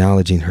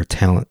acknowledging her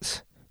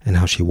talents and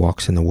how she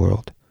walks in the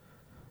world.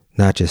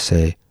 Not just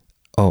say,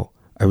 oh,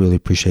 I really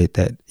appreciate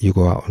that you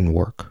go out and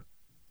work.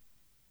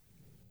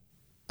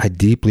 I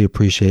deeply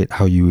appreciate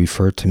how you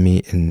refer to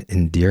me in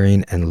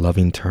endearing and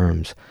loving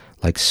terms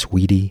like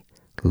sweetie,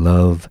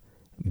 love,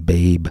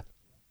 babe,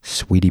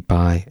 sweetie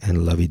pie,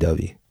 and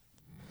lovey-dovey.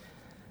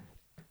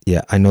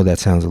 Yeah, I know that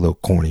sounds a little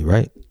corny,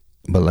 right?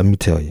 But let me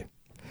tell you,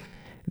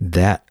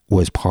 that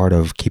was part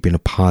of keeping a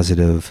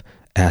positive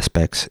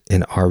aspects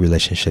in our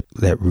relationship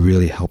that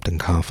really helped in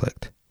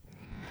conflict.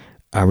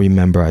 I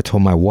remember I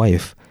told my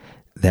wife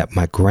that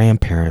my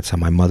grandparents on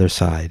my mother's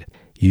side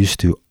used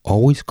to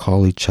always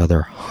call each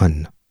other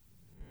hun.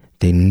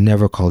 They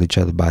never called each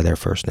other by their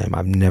first name.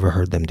 I've never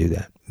heard them do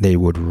that. They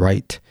would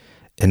write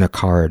in a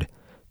card,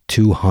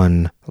 to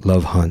hun,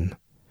 love hun.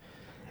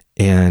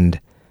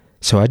 And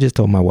so I just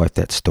told my wife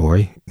that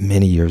story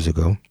many years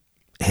ago,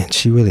 and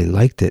she really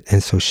liked it.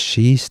 And so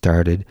she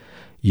started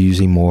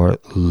using more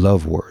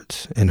love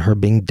words. And her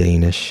being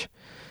Danish,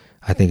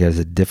 I think it has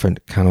a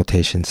different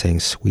connotation saying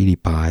sweetie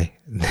pie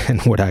than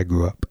what I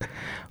grew up.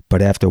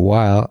 But after a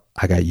while,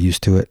 I got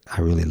used to it.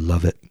 I really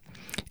love it.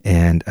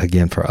 And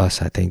again, for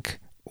us, I think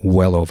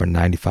well over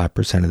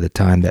 95% of the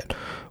time that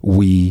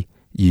we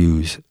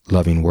use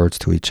loving words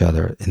to each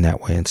other in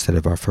that way instead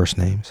of our first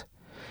names.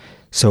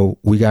 So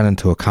we got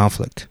into a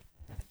conflict.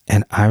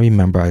 And I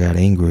remember I got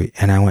angry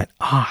and I went,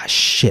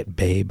 shit,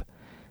 babe.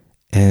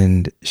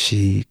 And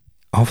she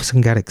all of a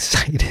sudden got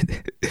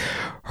excited.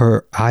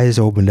 Her eyes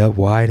opened up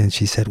wide and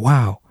she said,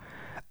 wow,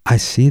 I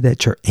see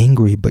that you're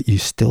angry, but you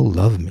still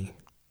love me.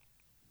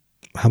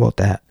 How about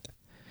that?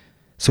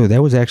 So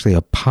that was actually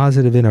a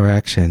positive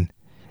interaction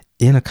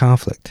in a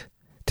conflict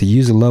to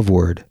use a love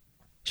word.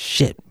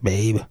 Shit,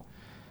 babe.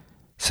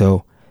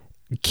 So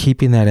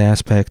keeping that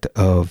aspect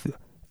of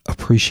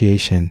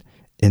appreciation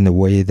in the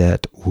way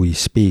that we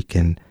speak,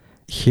 and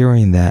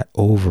hearing that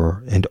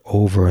over and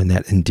over in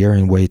that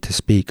endearing way to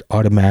speak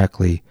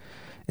automatically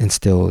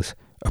instills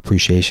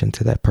appreciation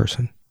to that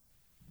person.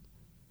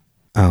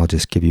 I'll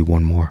just give you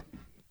one more.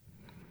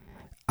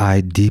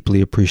 I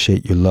deeply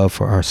appreciate your love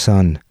for our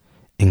son,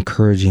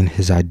 encouraging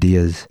his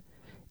ideas,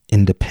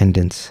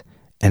 independence,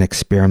 and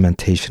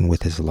experimentation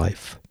with his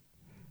life.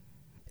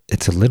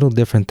 It's a little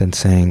different than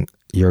saying,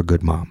 you're a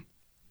good mom.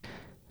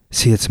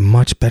 See, it's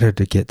much better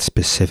to get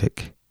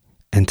specific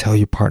and tell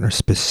your partner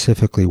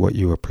specifically what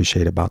you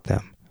appreciate about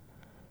them.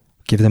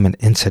 Give them an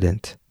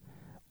incident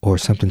or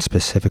something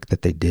specific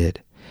that they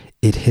did.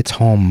 It hits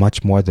home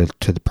much more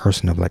to the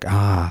person of like,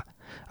 I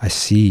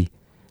see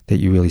that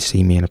you really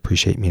see me and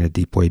appreciate me in a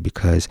deep way,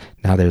 because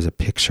now there's a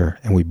picture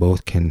and we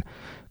both can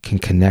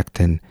connect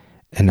and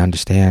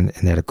understand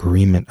in that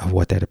agreement of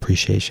what that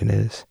appreciation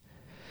is.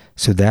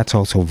 So that's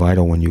also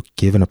vital when you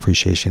give an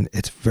appreciation.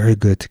 It's very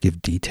good to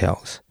give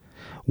details.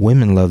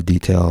 Women love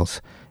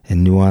details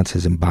and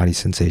nuances and body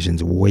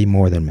sensations way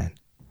more than men.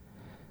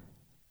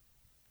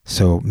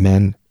 So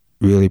men,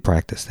 really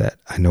practice that.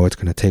 I know it's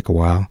going to take a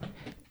while,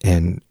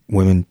 and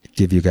women,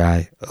 give your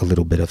guy a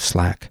little bit of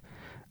slack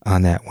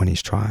on that when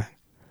he's trying.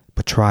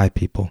 But try,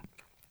 people.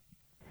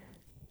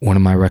 One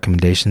of my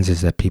recommendations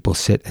is that people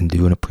sit and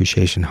do an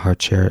appreciation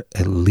heart share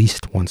at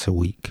least once a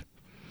week,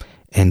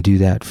 and do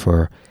that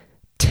for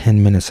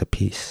 10 minutes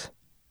apiece.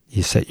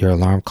 You set your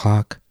alarm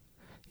clock,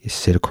 you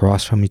sit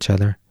across from each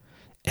other,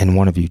 and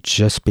one of you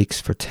just speaks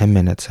for 10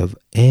 minutes of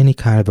any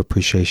kind of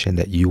appreciation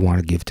that you want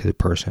to give to the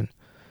person.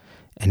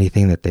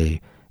 Anything that they've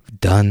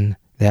done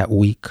that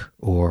week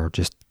or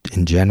just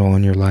in general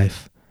in your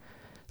life.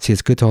 See,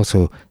 it's good to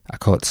also, I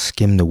call it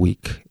skim the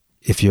week.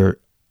 If you're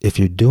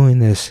doing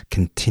this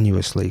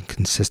continuously,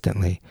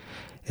 consistently,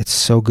 it's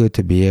so good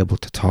to be able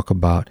to talk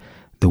about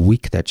the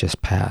week that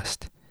just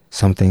passed.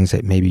 Some things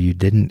that maybe you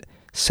didn't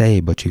say,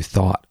 but you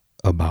thought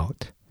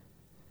about.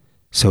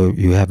 So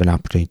you have an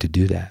opportunity to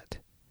do that.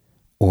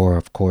 Or,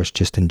 of course,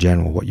 just in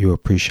general, what you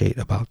appreciate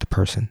about the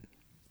person.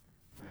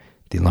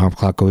 The alarm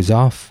clock goes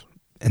off,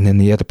 and then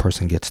the other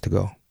person gets to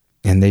go,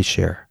 and they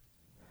share.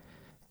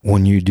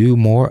 When you do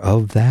more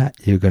of that,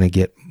 you're going to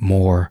get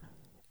more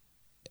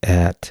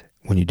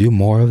when you do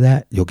more of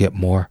that, you'll get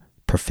more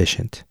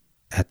proficient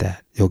at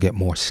that. You'll get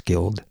more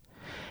skilled.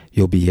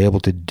 You'll be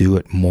able to do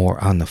it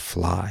more on the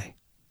fly.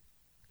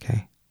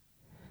 Okay?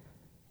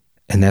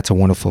 And that's a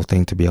wonderful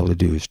thing to be able to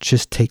do, is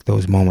just take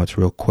those moments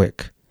real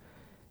quick.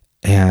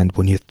 And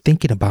when you're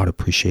thinking about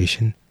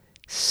appreciation,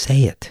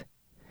 say it.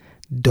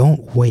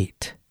 Don't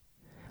wait.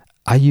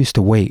 I used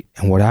to wait,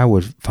 and what I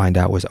would find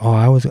out was,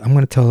 I'm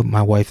going to tell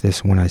my wife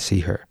this when I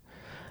see her.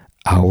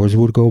 Hours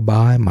would go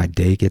by, my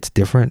day gets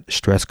different,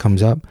 stress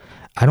comes up.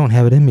 I don't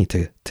have it in me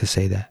to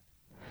say that.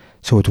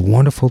 So it's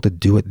wonderful to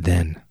do it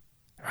then,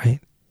 right?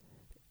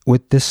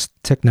 With this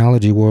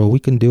technology world, we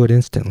can do it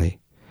instantly.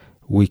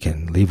 We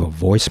can leave a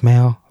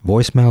voicemail.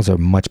 Voicemails are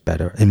much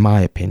better, in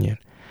my opinion,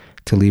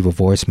 to leave a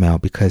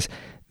voicemail, because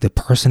the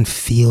person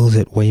feels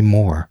it way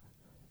more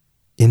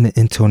in the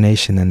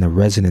intonation and the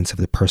resonance of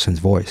the person's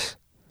voice.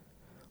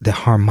 The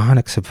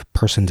harmonics of a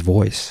person's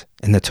voice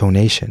and the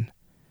tonation,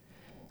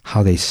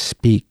 how they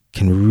speak,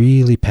 can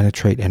really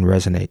penetrate and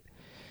resonate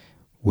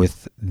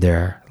with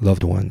their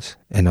loved ones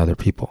and other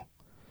people.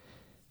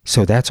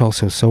 So that's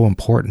also so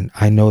important.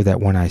 I know that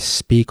when I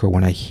speak or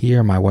when I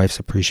hear my wife's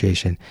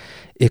appreciation,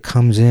 it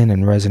comes in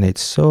and resonates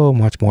so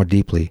much more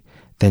deeply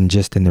than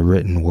just in the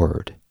written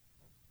word.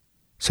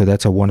 So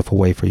that's a wonderful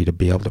way for you to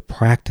be able to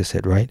practice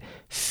it, right?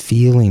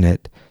 Feeling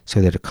it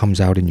so that it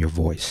comes out in your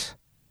voice.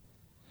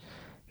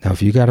 Now,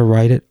 if you got to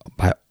write it,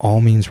 by all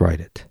means write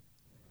it.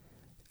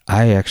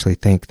 I actually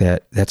think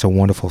that that's a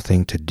wonderful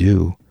thing to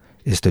do,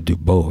 is to do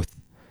both.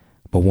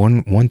 But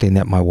one thing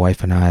that my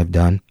wife and I have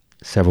done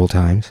several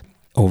times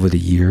over the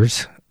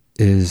years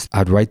is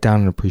I'd write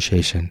down an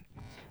appreciation,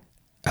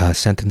 a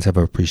sentence of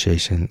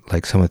appreciation,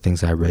 like some of the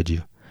things I read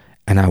you,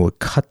 and I would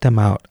cut them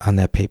out on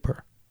that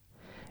paper.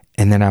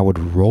 And then I would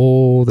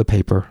roll the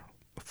paper,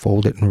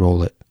 fold it and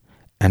roll it,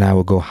 and I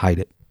would go hide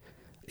it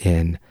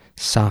in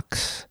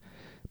socks,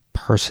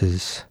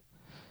 purses,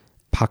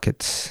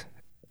 pockets.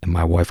 And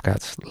my wife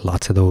got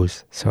lots of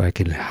those, so I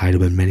can hide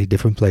them in many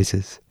different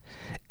places.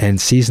 And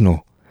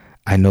seasonal,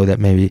 I know that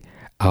maybe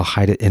I'll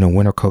hide it in a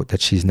winter coat that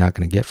she's not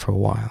going to get for a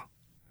while.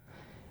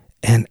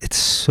 And it's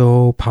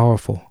so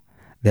powerful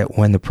that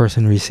when the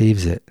person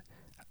receives it,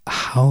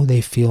 how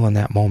they feel in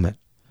that moment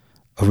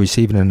of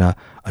receiving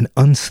an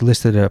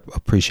unsolicited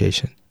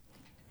appreciation,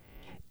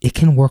 it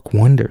can work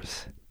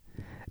wonders.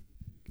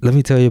 Let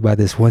me tell you about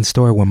this one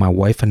story when my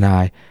wife and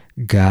I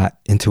got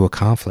into a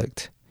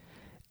conflict.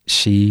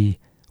 She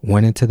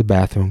went into the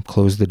bathroom,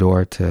 closed the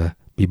door to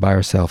be by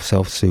herself,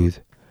 self-soothe,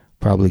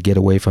 probably get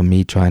away from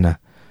me trying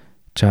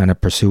to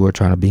pursue her,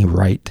 trying to be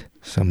right,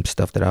 some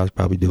stuff that I was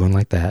probably doing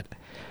like that.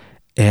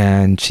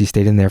 And she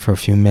stayed in there for a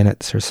few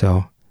minutes or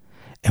so.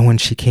 And when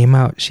she came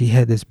out, she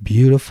had this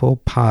beautiful,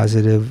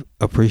 positive,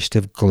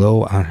 appreciative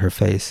glow on her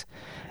face.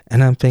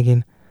 And I'm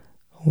thinking,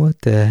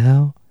 what the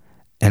hell?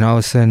 And all of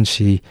a sudden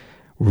she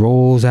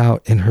rolls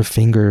out in her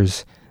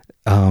fingers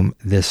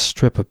this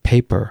strip of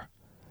paper.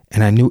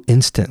 And I knew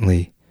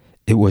instantly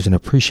it was an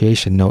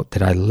appreciation note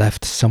that I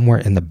left somewhere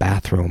in the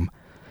bathroom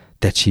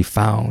that she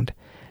found.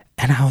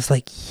 And I was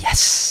like,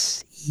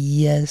 yes,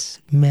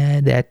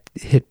 man, that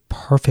hit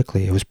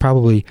perfectly. It was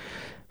probably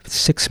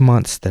 6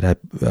 months that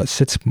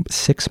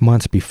six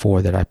months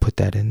before that I put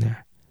that in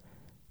there.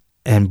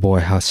 And boy,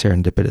 how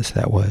serendipitous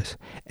that was.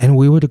 And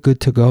we were good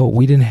to go.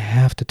 We didn't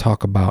have to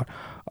talk about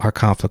our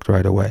conflict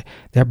right away.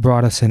 That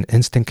brought us an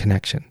instant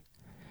connection.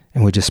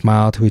 And we just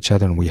smiled to each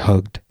other and we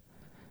hugged.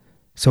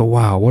 So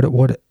wow,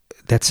 what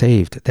that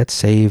saved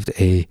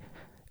a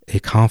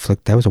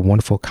conflict. That was a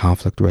wonderful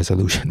conflict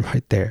resolution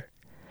right there.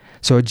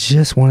 So I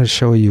just want to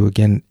show you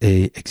again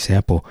a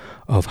example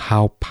of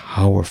how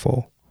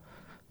powerful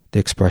the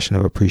expression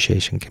of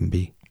appreciation can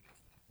be.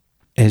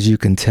 As you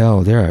can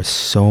tell, there are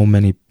so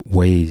many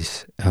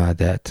ways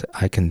that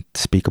I can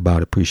speak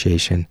about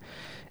appreciation.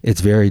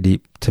 It's very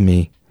deep to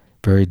me,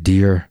 very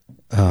dear,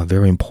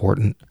 very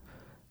important.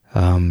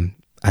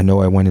 I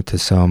know I went into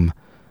some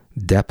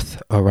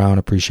depth around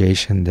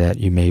appreciation that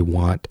you may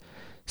want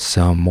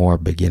some more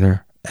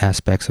beginner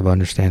aspects of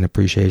understanding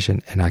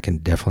appreciation, and I can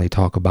definitely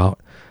talk about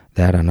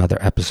that on other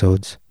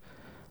episodes.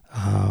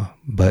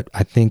 But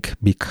I think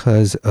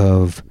because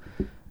of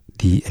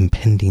the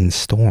impending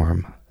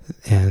storm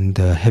and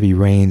the heavy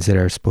rains that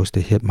are supposed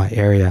to hit my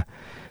area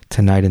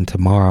tonight and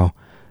tomorrow,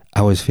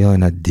 I was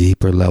feeling a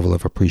deeper level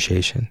of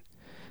appreciation.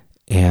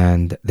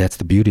 And that's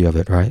the beauty of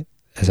it, right?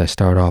 As I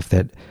start off,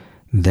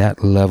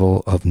 that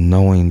level of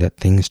knowing that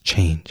things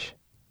change,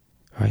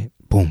 right?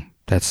 Boom.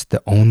 That's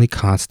the only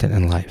constant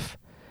in life.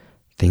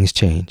 Things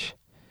change.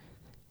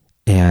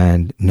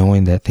 And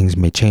knowing that things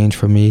may change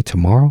for me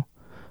tomorrow,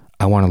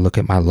 I want to look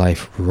at my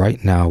life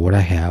right now, what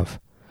I have,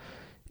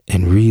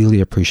 and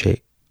really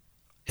appreciate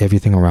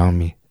everything around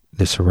me,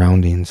 the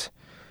surroundings,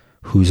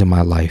 who's in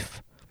my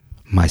life,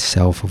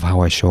 myself, of how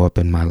I show up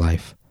in my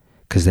life,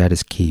 because that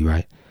is key,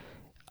 right?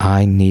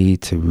 I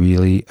need to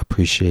really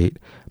appreciate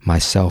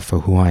myself for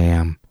who I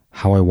am,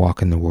 how I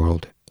walk in the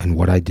world, and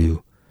what I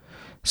do,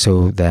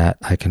 so that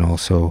I can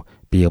also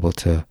be able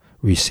to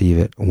receive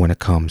it when it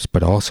comes,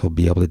 but also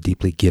be able to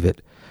deeply give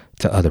it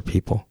to other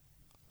people.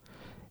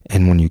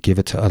 And when you give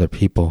it to other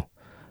people,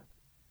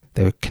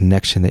 the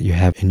connection that you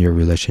have in your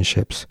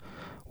relationships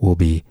will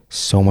be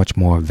so much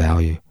more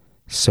value,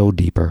 so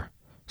deeper,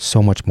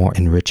 so much more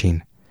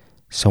enriching,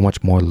 so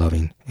much more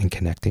loving and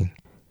connecting.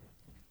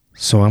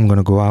 So I'm going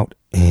to go out,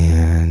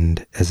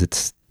 and as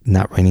it's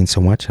not raining so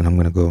much, and I'm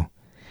going to go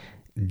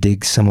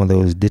dig some of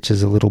those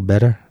ditches a little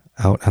better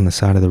out on the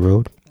side of the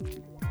road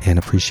and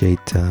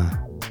appreciate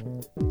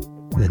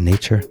the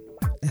nature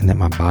and that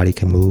my body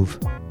can move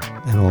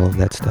and all of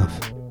that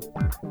stuff.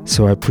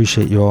 So I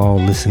appreciate you all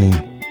listening.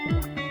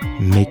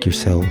 Make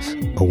yourselves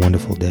a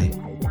wonderful day.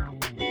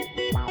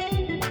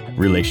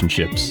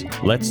 Relationships.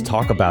 Let's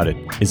Talk About It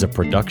is a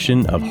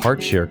production of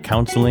HeartShare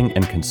Counseling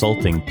and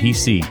Consulting,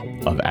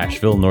 PC of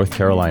Asheville, North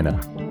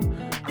Carolina.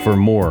 For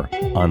more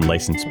on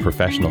licensed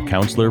professional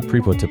counselor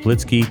Prepo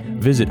Teplitsky,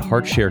 visit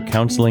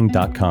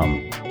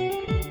heartsharecounseling.com.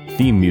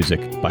 Theme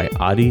music by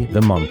Adi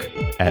the Monk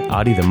at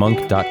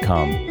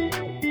adithemonk.com.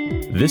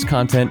 This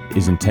content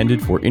is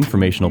intended for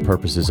informational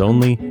purposes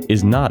only,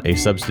 is not a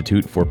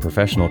substitute for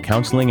professional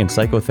counseling and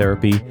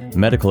psychotherapy,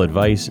 medical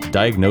advice,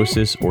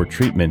 diagnosis, or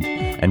treatment,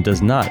 and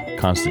does not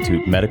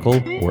constitute medical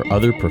or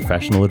other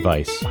professional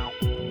advice.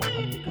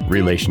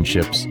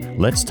 Relationships.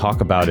 Let's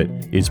Talk About It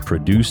is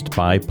produced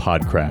by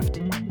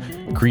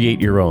Podcraft. Create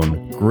your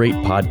own great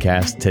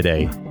podcast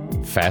today,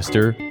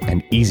 faster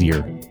and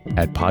easier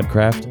at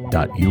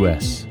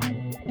podcraft.us.